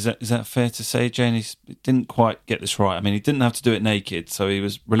struggled. Is that fair to say, Jane? He didn't quite get this right. I mean, he didn't have to do it naked, so he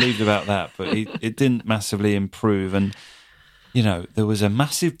was relieved about that. But it didn't massively improve. And you know, there was a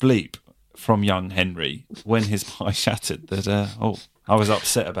massive bleep from young Henry when his pie shattered that, I was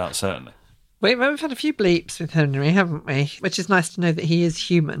upset about, certainly. We've had a few bleeps with Henry, haven't we? Which is nice to know that he is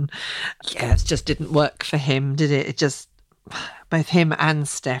human. Yeah, it just didn't work for him, did it? It just, both him and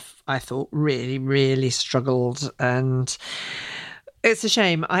Steph, I thought, really, really struggled. And it's a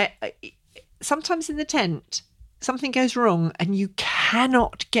shame. I sometimes in the tent, something goes wrong and you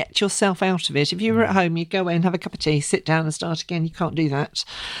cannot get yourself out of it. If you were at home, you'd go away and have a cup of tea, sit down and start again. You can't do that.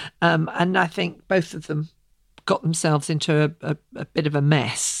 And I think both of them got themselves into a bit of a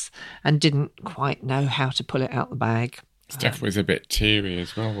mess and didn't quite know how to pull it out the bag. Steph was a bit teary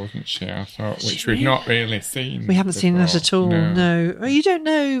as well, wasn't she? I thought, which we've not really seen. We haven't seen that at all. No. Well, you don't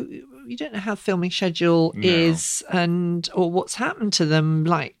know how the filming schedule is or what's happened to them.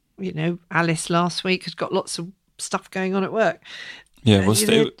 Like, Alice last week has got lots of stuff going on at work. Yeah, well,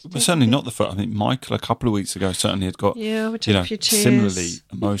 certainly not the first. I mean, Michael a couple of weeks ago certainly had got we took a few tears. Similarly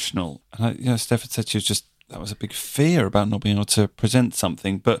emotional. And Steph had said she was that was a big fear about not being able to present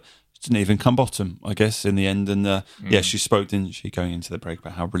something, but didn't even come bottom, I guess, in the end. And she spoke, didn't she, going into the break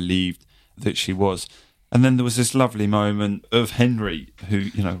about how relieved that she was. And then there was this lovely moment of Henry, who,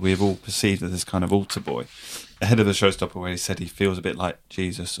 we have all perceived as this kind of altar boy, ahead of the showstopper, where he said he feels a bit like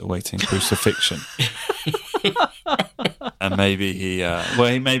Jesus awaiting crucifixion. And maybe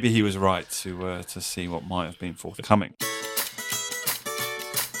he was right to see what might have been forthcoming.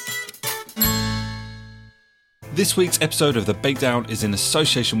 This week's episode of The Bakedown is in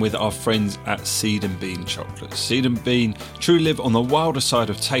association with our friends at Seed and Bean Chocolate. Seed and Bean truly live on the wilder side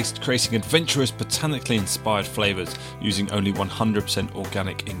of taste, creating adventurous, botanically inspired flavours using only 100%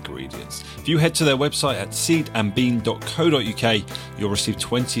 organic ingredients. If you head to their website at seedandbean.co.uk, you'll receive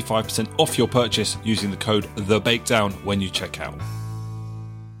 25% off your purchase using the code THEBakedown when you check out.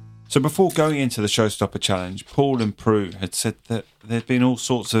 So before going into the Showstopper Challenge, Paul and Prue had said that there'd been all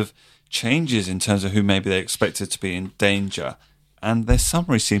sorts of changes in terms of who maybe they expected to be in danger, and their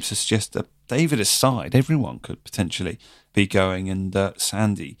summary seems to suggest that David aside, everyone could potentially be going. And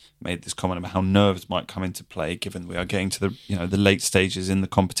Sandy made this comment about how nerves might come into play given we are getting to the late stages in the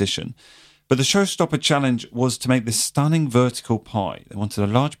competition. But the Showstopper Challenge was to make this stunning vertical pie. They wanted a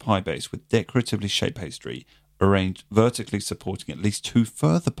large pie base with decoratively shaped pastry arranged vertically supporting at least 2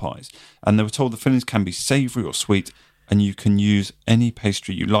 further pies, and they were told the fillings can be savoury or sweet, and you can use any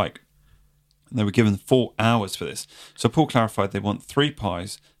pastry you like. And they were given 4 hours for this. So Paul clarified they want 3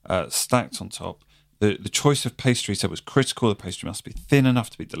 pies stacked on top. The choice of pastry, said, was critical. The pastry must be thin enough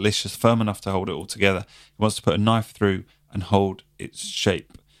to be delicious, firm enough to hold it all together. He wants to put a knife through and hold its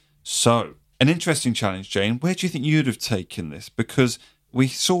shape. So, an interesting challenge, Jane. Where do you think you'd have taken this? Because we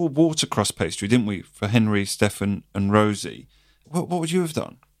saw watercress pastry, didn't we, for Henry, Stefan and Rosie. What would you have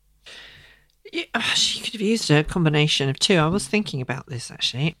done? She could have used a combination of 2. I was thinking about this,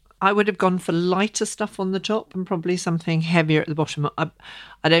 actually. I would have gone for lighter stuff on the top and probably something heavier at the bottom. I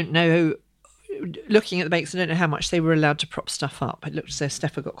don't know, looking at the bakes, I don't know how much they were allowed to prop stuff up. It looked as though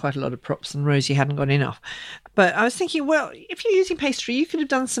Steph got quite a lot of props and Rosie hadn't got enough. But I was thinking, well, if you're using pastry, you could have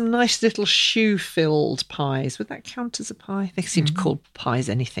done some nice little shoe-filled pies. Would that count as a pie? They seem to call pies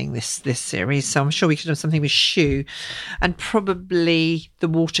anything this series, so I'm sure we could have done something with shoe. And probably the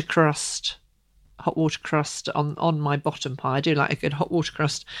hot water crust on my bottom pie. I do like a good hot water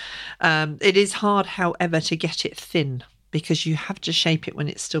crust. It is hard, however, to get it thin because you have to shape it when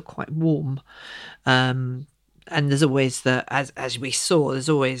it's still quite warm. And there's always as we saw, there's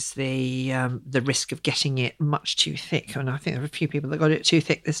always the risk of getting it much too thick. And I think there were a few people that got it too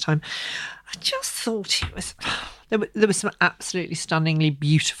thick this time. I just thought it was. There were some absolutely stunningly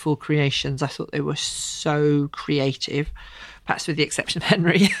beautiful creations. I thought they were so creative. Perhaps with the exception of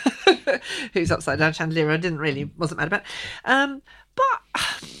Henry, who's upside down chandelier. Wasn't mad about. But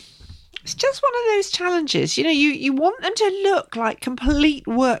it's just one of those challenges. You want them to look like complete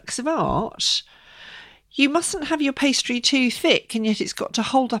works of art. You mustn't have your pastry too thick, and yet it's got to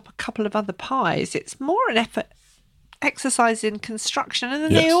hold up a couple of other pies. It's more an exercise in construction, and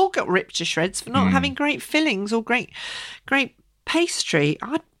then they all got ripped to shreds for not having great fillings or great pastry.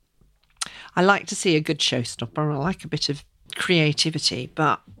 I like to see a good showstopper. I like a bit of creativity,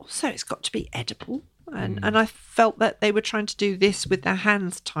 but also it's got to be edible. And I felt that they were trying to do this with their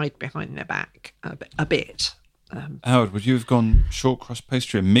hands tied behind their back a bit. Howard, would you have gone short crust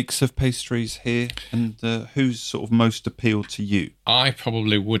pastry, a mix of pastries here? And who's sort of most appealed to you? I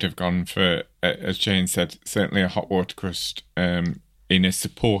probably would have gone for, as Jane said, certainly a hot water crust in a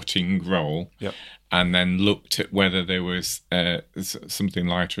supporting role. Yep. And then looked at whether there was something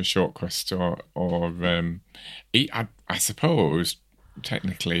lighter, a short crust, or I suppose,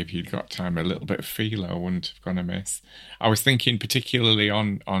 technically, if you'd got time, a little bit of phyllo wouldn't have gone amiss. I was thinking particularly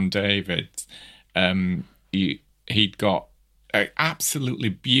on David's. He'd got an absolutely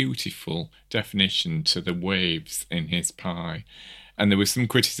beautiful definition to the waves in his pie. And there was some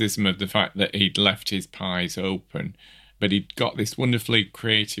criticism of the fact that he'd left his pies open, but he'd got this wonderfully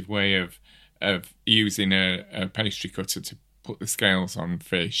creative way of using a pastry cutter to put the scales on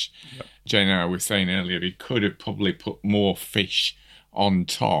fish. Yep. Jane and I were saying earlier he could have probably put more fish on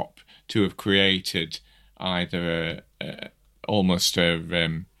top to have created either almost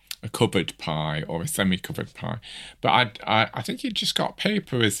a covered pie or a semi-covered pie. But I think he just got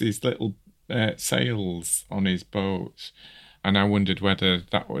paper as his little sails on his boat. And I wondered whether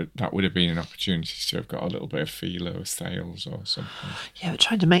that would have been an opportunity to have got a little bit of phyllo sails or something. Yeah, but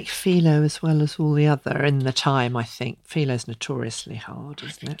trying to make phyllo as well as all the other in the time, I think. Phyllo's notoriously hard,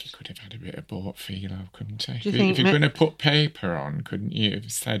 isn't it? I think he could have had a bit of bought phyllo, couldn't he? If you're going to put paper on, couldn't you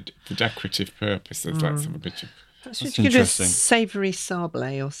have said for decorative purposes, let's have a bit of... That's you could do a savoury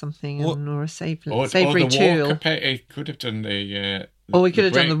sablé or something, or a savoury tulle. He could have done the... Or he could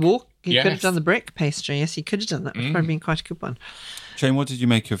have done the walk. He Yes. could have done the brick pastry. Yes, he could have done that. Would probably been quite a good one. Jane, what did you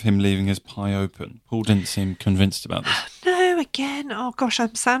make of him leaving his pie open? Paul didn't seem convinced about this. No, again, oh gosh,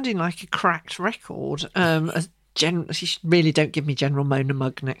 I'm sounding like a cracked record. You really don't give me General Mona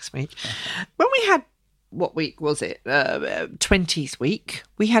Mug next week. When we had, what week was it? 20s week.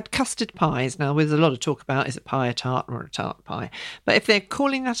 We had custard pies. Now, there's a lot of talk about is a pie a tart or a tart pie. But if they're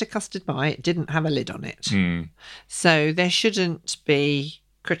calling that a custard pie, it didn't have a lid on it. So there shouldn't be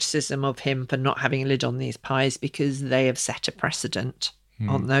criticism of him for not having a lid on these pies because they have set a precedent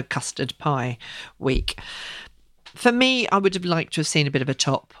on the custard pie week. For me, I would have liked to have seen a bit of a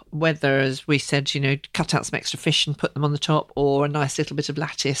top, whether, as we said, cut out some extra fish and put them on the top, or a nice little bit of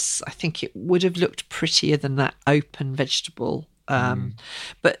lattice. I think it would have looked prettier than that open vegetable.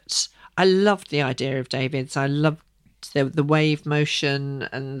 But I loved the idea of David's. I loved the wave motion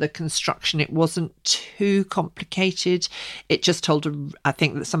and the construction. It wasn't too complicated. It just told, I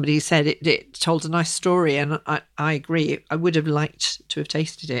think that somebody said it told a nice story, and I agree. I would have liked to have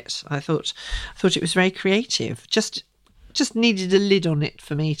tasted it. I thought it was very creative. Just needed a lid on it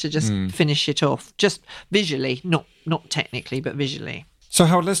for me to just finish it off, just visually, not technically, but visually. So,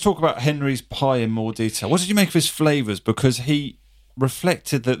 Howard, let's talk about Henry's pie in more detail. What did you make of his flavours? Because he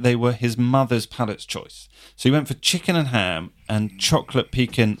reflected that they were his mother's palate's choice. So he went for chicken and ham and chocolate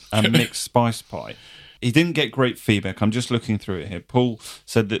pecan and mixed spice pie. He didn't get great feedback. I'm just looking through it here. Paul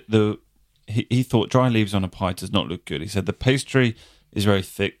said that he thought dry leaves on a pie does not look good. He said the pastry is very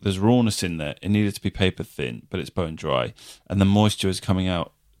thick. There's rawness in there. It needed to be paper thin, but it's bone dry. And the moisture is coming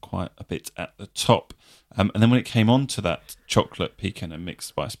out quite a bit at the top. And then when it came on to that chocolate pecan and mixed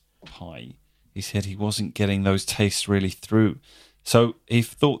spice pie, he said he wasn't getting those tastes really through. So he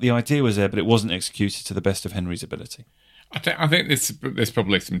thought the idea was there, but it wasn't executed to the best of Henry's ability. I think there's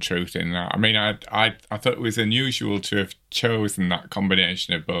probably some truth in that. I mean, I thought it was unusual to have chosen that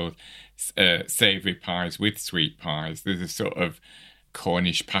combination of both savoury pies with sweet pies. There's a sort of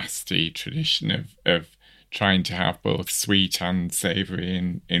Cornish pasty tradition of trying to have both sweet and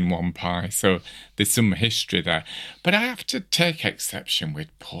savoury in one pie. So there's some history there. But I have to take exception with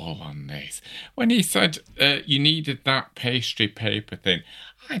Paul on this. When he said you needed that pastry paper thin,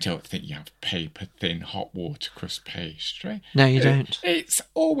 I don't think you have paper thin hot water crust pastry. No, you don't. It's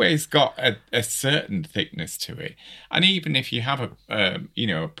always got a certain thickness to it. And even if you have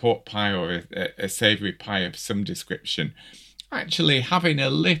a pork pie or a savoury pie of some description, actually having a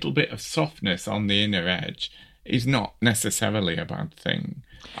little bit of softness on the inner edge is not necessarily a bad thing.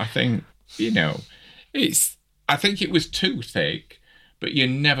 I think, I think it was too thick, but you're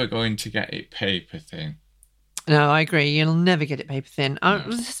never going to get it paper thin. No, I agree. You'll never get it paper thin.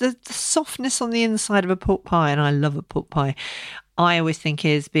 The softness on the inside of a pork pie, and I love a pork pie, I always think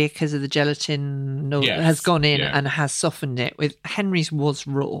is because of the gelatin has gone in and has softened it. With Henry's was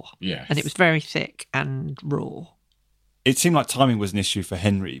raw. Yes. And it was very thick and raw. It seemed like timing was an issue for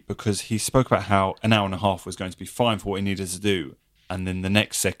Henry because he spoke about how an hour and a half was going to be fine for what he needed to do. And then the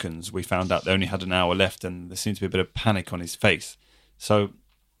next seconds, we found out they only had an hour left and there seemed to be a bit of panic on his face. So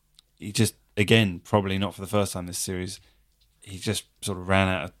he just, again, probably not for the first time this series, he just sort of ran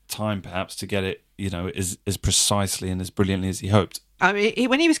out of time perhaps to get it, as precisely and as brilliantly as he hoped. I mean,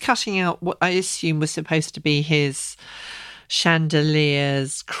 when he was cutting out what I assume was supposed to be his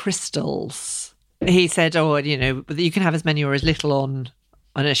chandelier's crystals, he said, you can have as many or as little on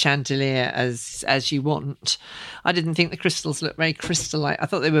a chandelier as you want. I didn't think the crystals looked very crystal-like. I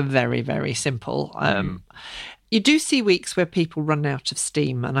thought they were very, very simple. You do see weeks where people run out of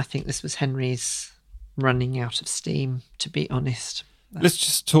steam, and I think this was Henry's running out of steam, to be honest. Let's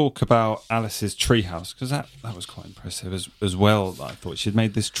just talk about Alice's treehouse, because that was quite impressive as well. I thought she'd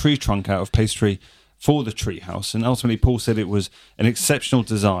made this tree trunk out of pastry for the treehouse, and ultimately Paul said it was an exceptional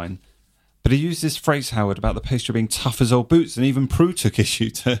design. But he used this phrase, Howard, about the pastry being tough as old boots, and even Prue took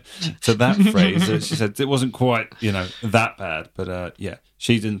issue to that phrase. She said it wasn't quite, that bad, but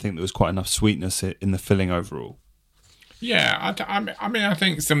she didn't think there was quite enough sweetness in the filling overall. Yeah, I mean, I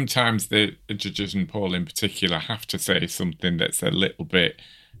think sometimes the judges and Paul in particular have to say something that's a little bit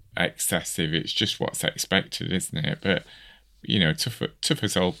excessive. It's just what's expected, isn't it? But tough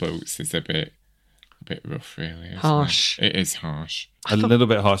as old boots is a bit rough, really. Isn't Harsh. It is harsh. A little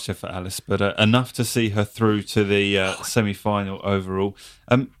bit harsher for Alice, but enough to see her through to the semi-final overall.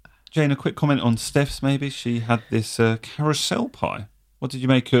 Jane, a quick comment on Steph's. Maybe she had this carousel pie. What did you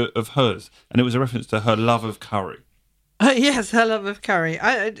make of hers? And it was a reference to her love of curry. Yes, her love of curry.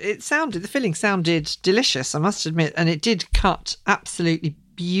 The filling sounded delicious, I must admit, and it did cut absolutely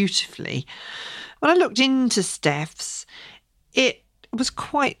beautifully. When I looked into Steph's, it was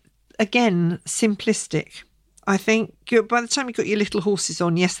quite, again, simplistic. I think by the time you got your little horses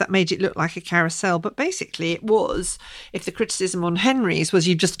on, yes, that made it look like a carousel, but basically it was, if the criticism on Henry's was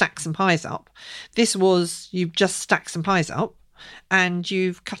you just stack some pies up, this was you've just stacked some pies up, and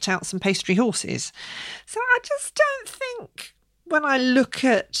you've cut out some pastry horses. So I just don't think when I look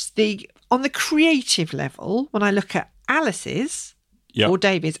at on the creative level, when I look at Alice's or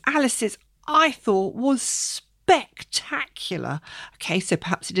David's, Alice's I thought was spectacular. Okay, so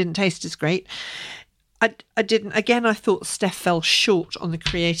perhaps it didn't taste as great. I didn't. Again, I thought Steph fell short on the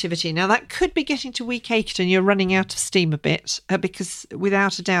creativity. Now, that could be getting to week 8 and you're running out of steam a bit because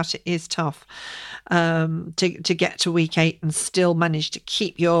without a doubt it is tough to get to week 8 and still manage to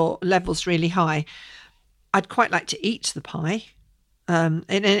keep your levels really high. I'd quite like to eat the pie. And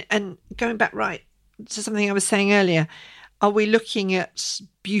going back right to something I was saying earlier, are we looking at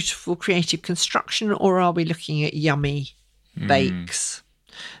beautiful creative construction or are we looking at yummy bakes?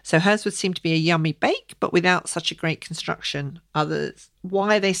 So hers would seem to be a yummy bake, but without such a great construction. Others,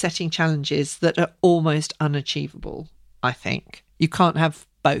 why are they setting challenges that are almost unachievable? I think you can't have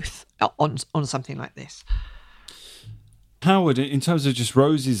both on something like this. Howard, in terms of just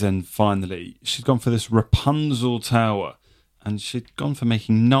Rosie's end, finally, she's gone for this Rapunzel tower, and she'd gone for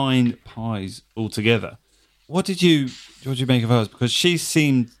making 9 pies altogether. What did you make of hers? Because she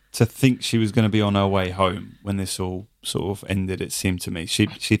seemed to think she was going to be on her way home when this all sort of ended. It seemed to me she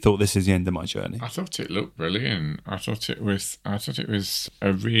thought this is the end of my journey. I thought it looked brilliant. I thought it was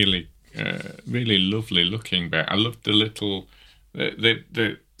a really really lovely looking bit. I loved the little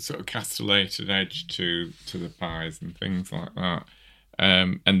the sort of castellated edge to the pies and things like that.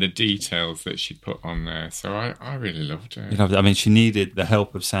 And the details that she put on there. So I really loved it. I mean, she needed the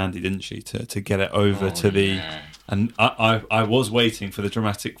help of Sandy, didn't she, to get it over to the... Yeah. And I was waiting for the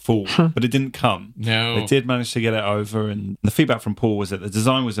dramatic fall, but it didn't come. No. They did manage to get it over, and the feedback from Paul was that the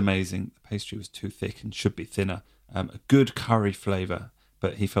design was amazing, the pastry was too thick and should be thinner, a good curry flavour,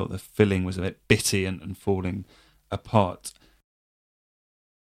 but he felt the filling was a bit bitty and falling apart.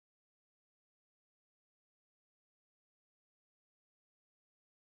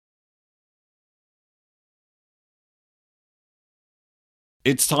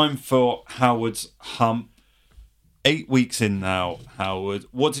 It's time for Howard's Hump. 8 weeks in now, Howard.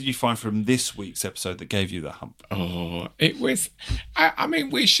 What did you find from this week's episode that gave you the hump? Oh, it was... I mean,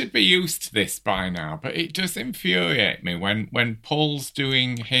 we should be used to this by now, but it does infuriate me when Paul's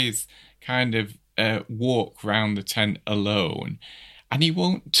doing his kind of walk round the tent alone and he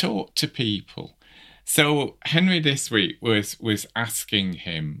won't talk to people. So Henry this week was asking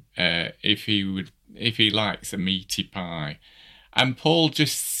him if he likes a meaty pie. And Paul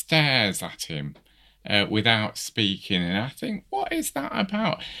just stares at him without speaking. And I think, what is that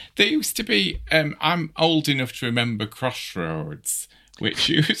about? There used to be, I'm old enough to remember Crossroads, which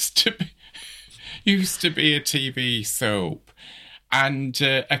used to be a TV soap. And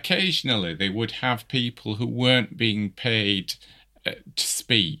occasionally they would have people who weren't being paid to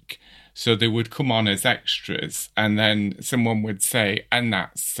speak. So they would come on as extras, and then someone would say, and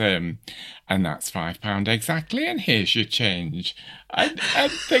that's £5 exactly, and here's your change, and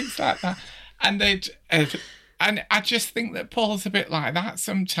things like that. And and I just think that Paul's a bit like that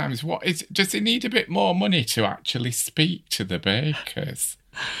sometimes. Does he need a bit more money to actually speak to the bakers?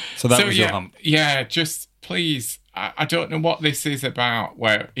 So that was your hump. Yeah, just please. I don't know what this is about.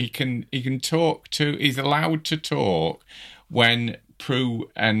 Where he can talk to. He's allowed to talk when Prue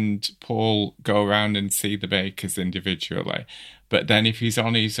and Paul go around and see the bakers individually, but then if he's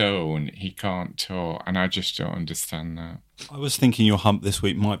on his own, he can't talk, and I just don't understand that. I was thinking your hump this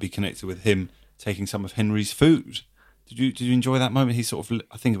week might be connected with him taking some of Henry's food. Did you enjoy that moment? He sort of,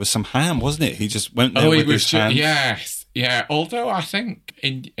 I think it was some ham, wasn't it? He just went there with his ham. Yes, yeah. Although I think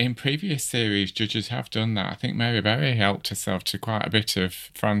in previous series, judges have done that. I think Mary Berry helped herself to quite a bit of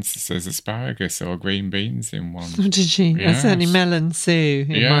Francis's asparagus or green beans in one. Did she? Yes. Certainly Mel and Sue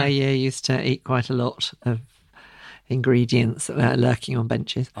in my year used to eat quite a lot of ingredients lurking on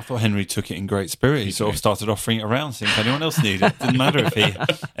benches. I thought Henry took it in great spirit. He sort of started offering it around, seeing if anyone else needed it. Didn't matter if he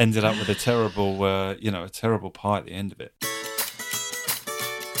ended up with a terrible pie at the end of it.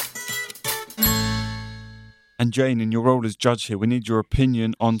 And Jane, in your role as judge here, we need your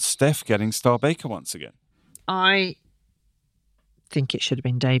opinion on Steph getting Star Baker once again. I think it should have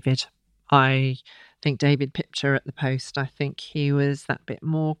been David. I think David pipped her at the post. I think he was that bit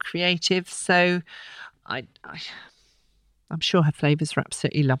more creative. So I'm sure her flavours are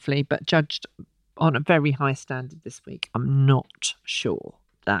absolutely lovely, but judged on a very high standard this week, I'm not sure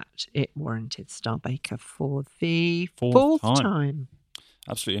that it warranted Star Baker for the fourth time.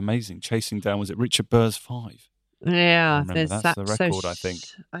 Absolutely amazing. Chasing down, was it Richard Burr's 5? Yeah, that's the record, I think.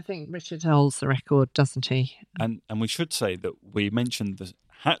 I think Richard holds the record, doesn't he? And we should say that we mentioned the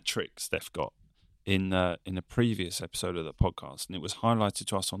hat trick Steph got in a previous episode of the podcast, and it was highlighted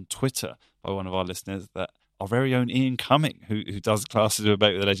to us on Twitter by one of our listeners that our very own Ian Cumming, who does classes with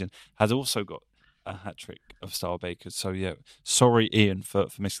Bake with a Legend, has also got a hat trick of Star Bakers. So yeah, sorry Ian for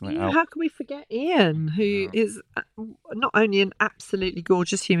missing that out. How can we forget Ian, who is not only an absolutely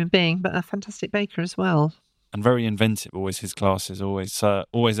gorgeous human being, but a fantastic baker as well. And very inventive, always his classes, always a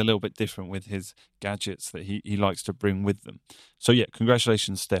little bit different with his gadgets that he likes to bring with them. So yeah,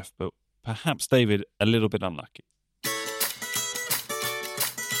 congratulations, Steph, but perhaps David a little bit unlucky.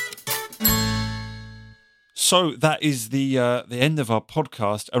 So that is the end of our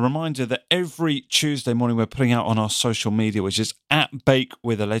podcast. A reminder that every Tuesday morning we're putting out on our social media, which is at Bake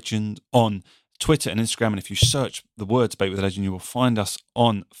with a Legend on Twitter and Instagram, and if you search the words Bake with a Legend, you will find us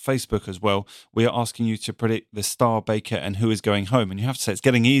on Facebook as well. We are asking you to predict the Star Baker and who is going home, and you have to say it's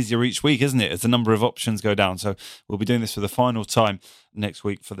getting easier each week, isn't it, as the number of options go down. So we'll be doing this for the final time next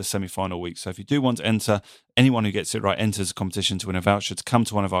week for the semi-final week. So if you do want to enter, anyone who gets it right enters a competition to win a voucher to come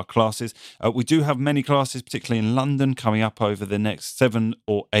to one of our classes. We do have many classes, particularly in London, coming up over the next 7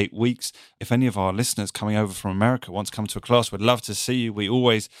 or 8 weeks. If any of our listeners coming over from America want to come to a class, we'd love to see you. We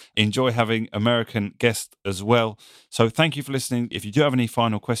always enjoy having American guests as well. So thank you for listening. If you do have any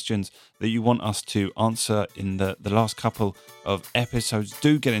final questions that you want us to answer in the last couple of episodes,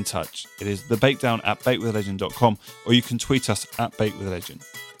 do get in touch. It is thebakedown@bakewithalegend.com, or you can tweet us at bakewithalegend.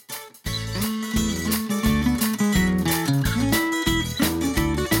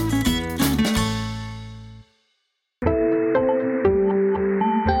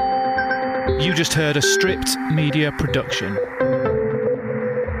 You just heard a Stripped Media production.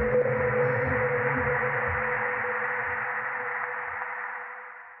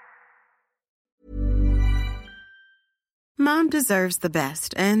 Mom deserves the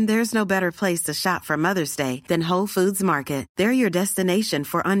best, and there's no better place to shop for Mother's Day than Whole Foods Market. They're your destination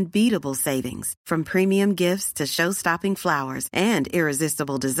for unbeatable savings, from premium gifts to show-stopping flowers and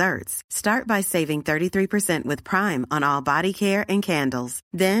irresistible desserts. Start by saving 33% with Prime on all body care and candles.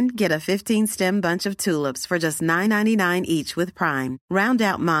 Then get a 15-stem bunch of tulips for just $9.99 each with Prime. Round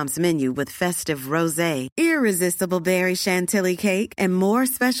out Mom's menu with festive rosé, irresistible berry chantilly cake, and more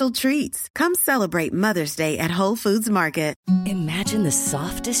special treats. Come celebrate Mother's Day at Whole Foods Market. Imagine the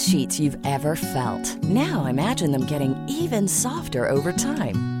softest sheets you've ever felt. Now imagine them getting even softer over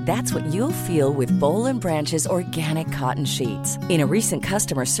time. That's what you'll feel with Boll & Branch's organic cotton sheets. In a recent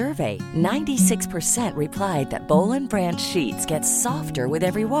customer survey, 96% replied that Boll & Branch sheets get softer with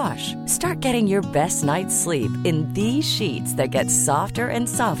every wash. Start getting your best night's sleep in these sheets that get softer and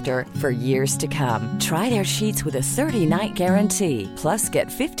softer for years to come. Try their sheets with a 30-night guarantee. Plus, get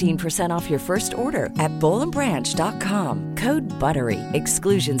 15% off your first order at bollandbranch.com. Code BUTTERY.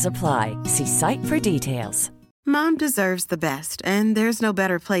 Exclusions apply. See site for details. Mom deserves the best, and there's no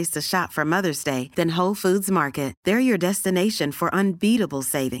better place to shop for Mother's Day than Whole Foods Market. They're your destination for unbeatable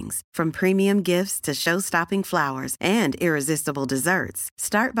savings, from premium gifts to show-stopping flowers and irresistible desserts.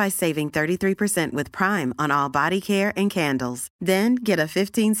 Start by saving 33% with Prime on all body care and candles. Then get a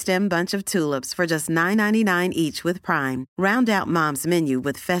 15-stem bunch of tulips for just $9.99 each with Prime. Round out Mom's menu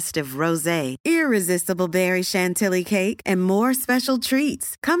with festive rosé, irresistible berry chantilly cake, and more special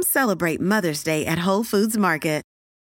treats. Come celebrate Mother's Day at Whole Foods Market.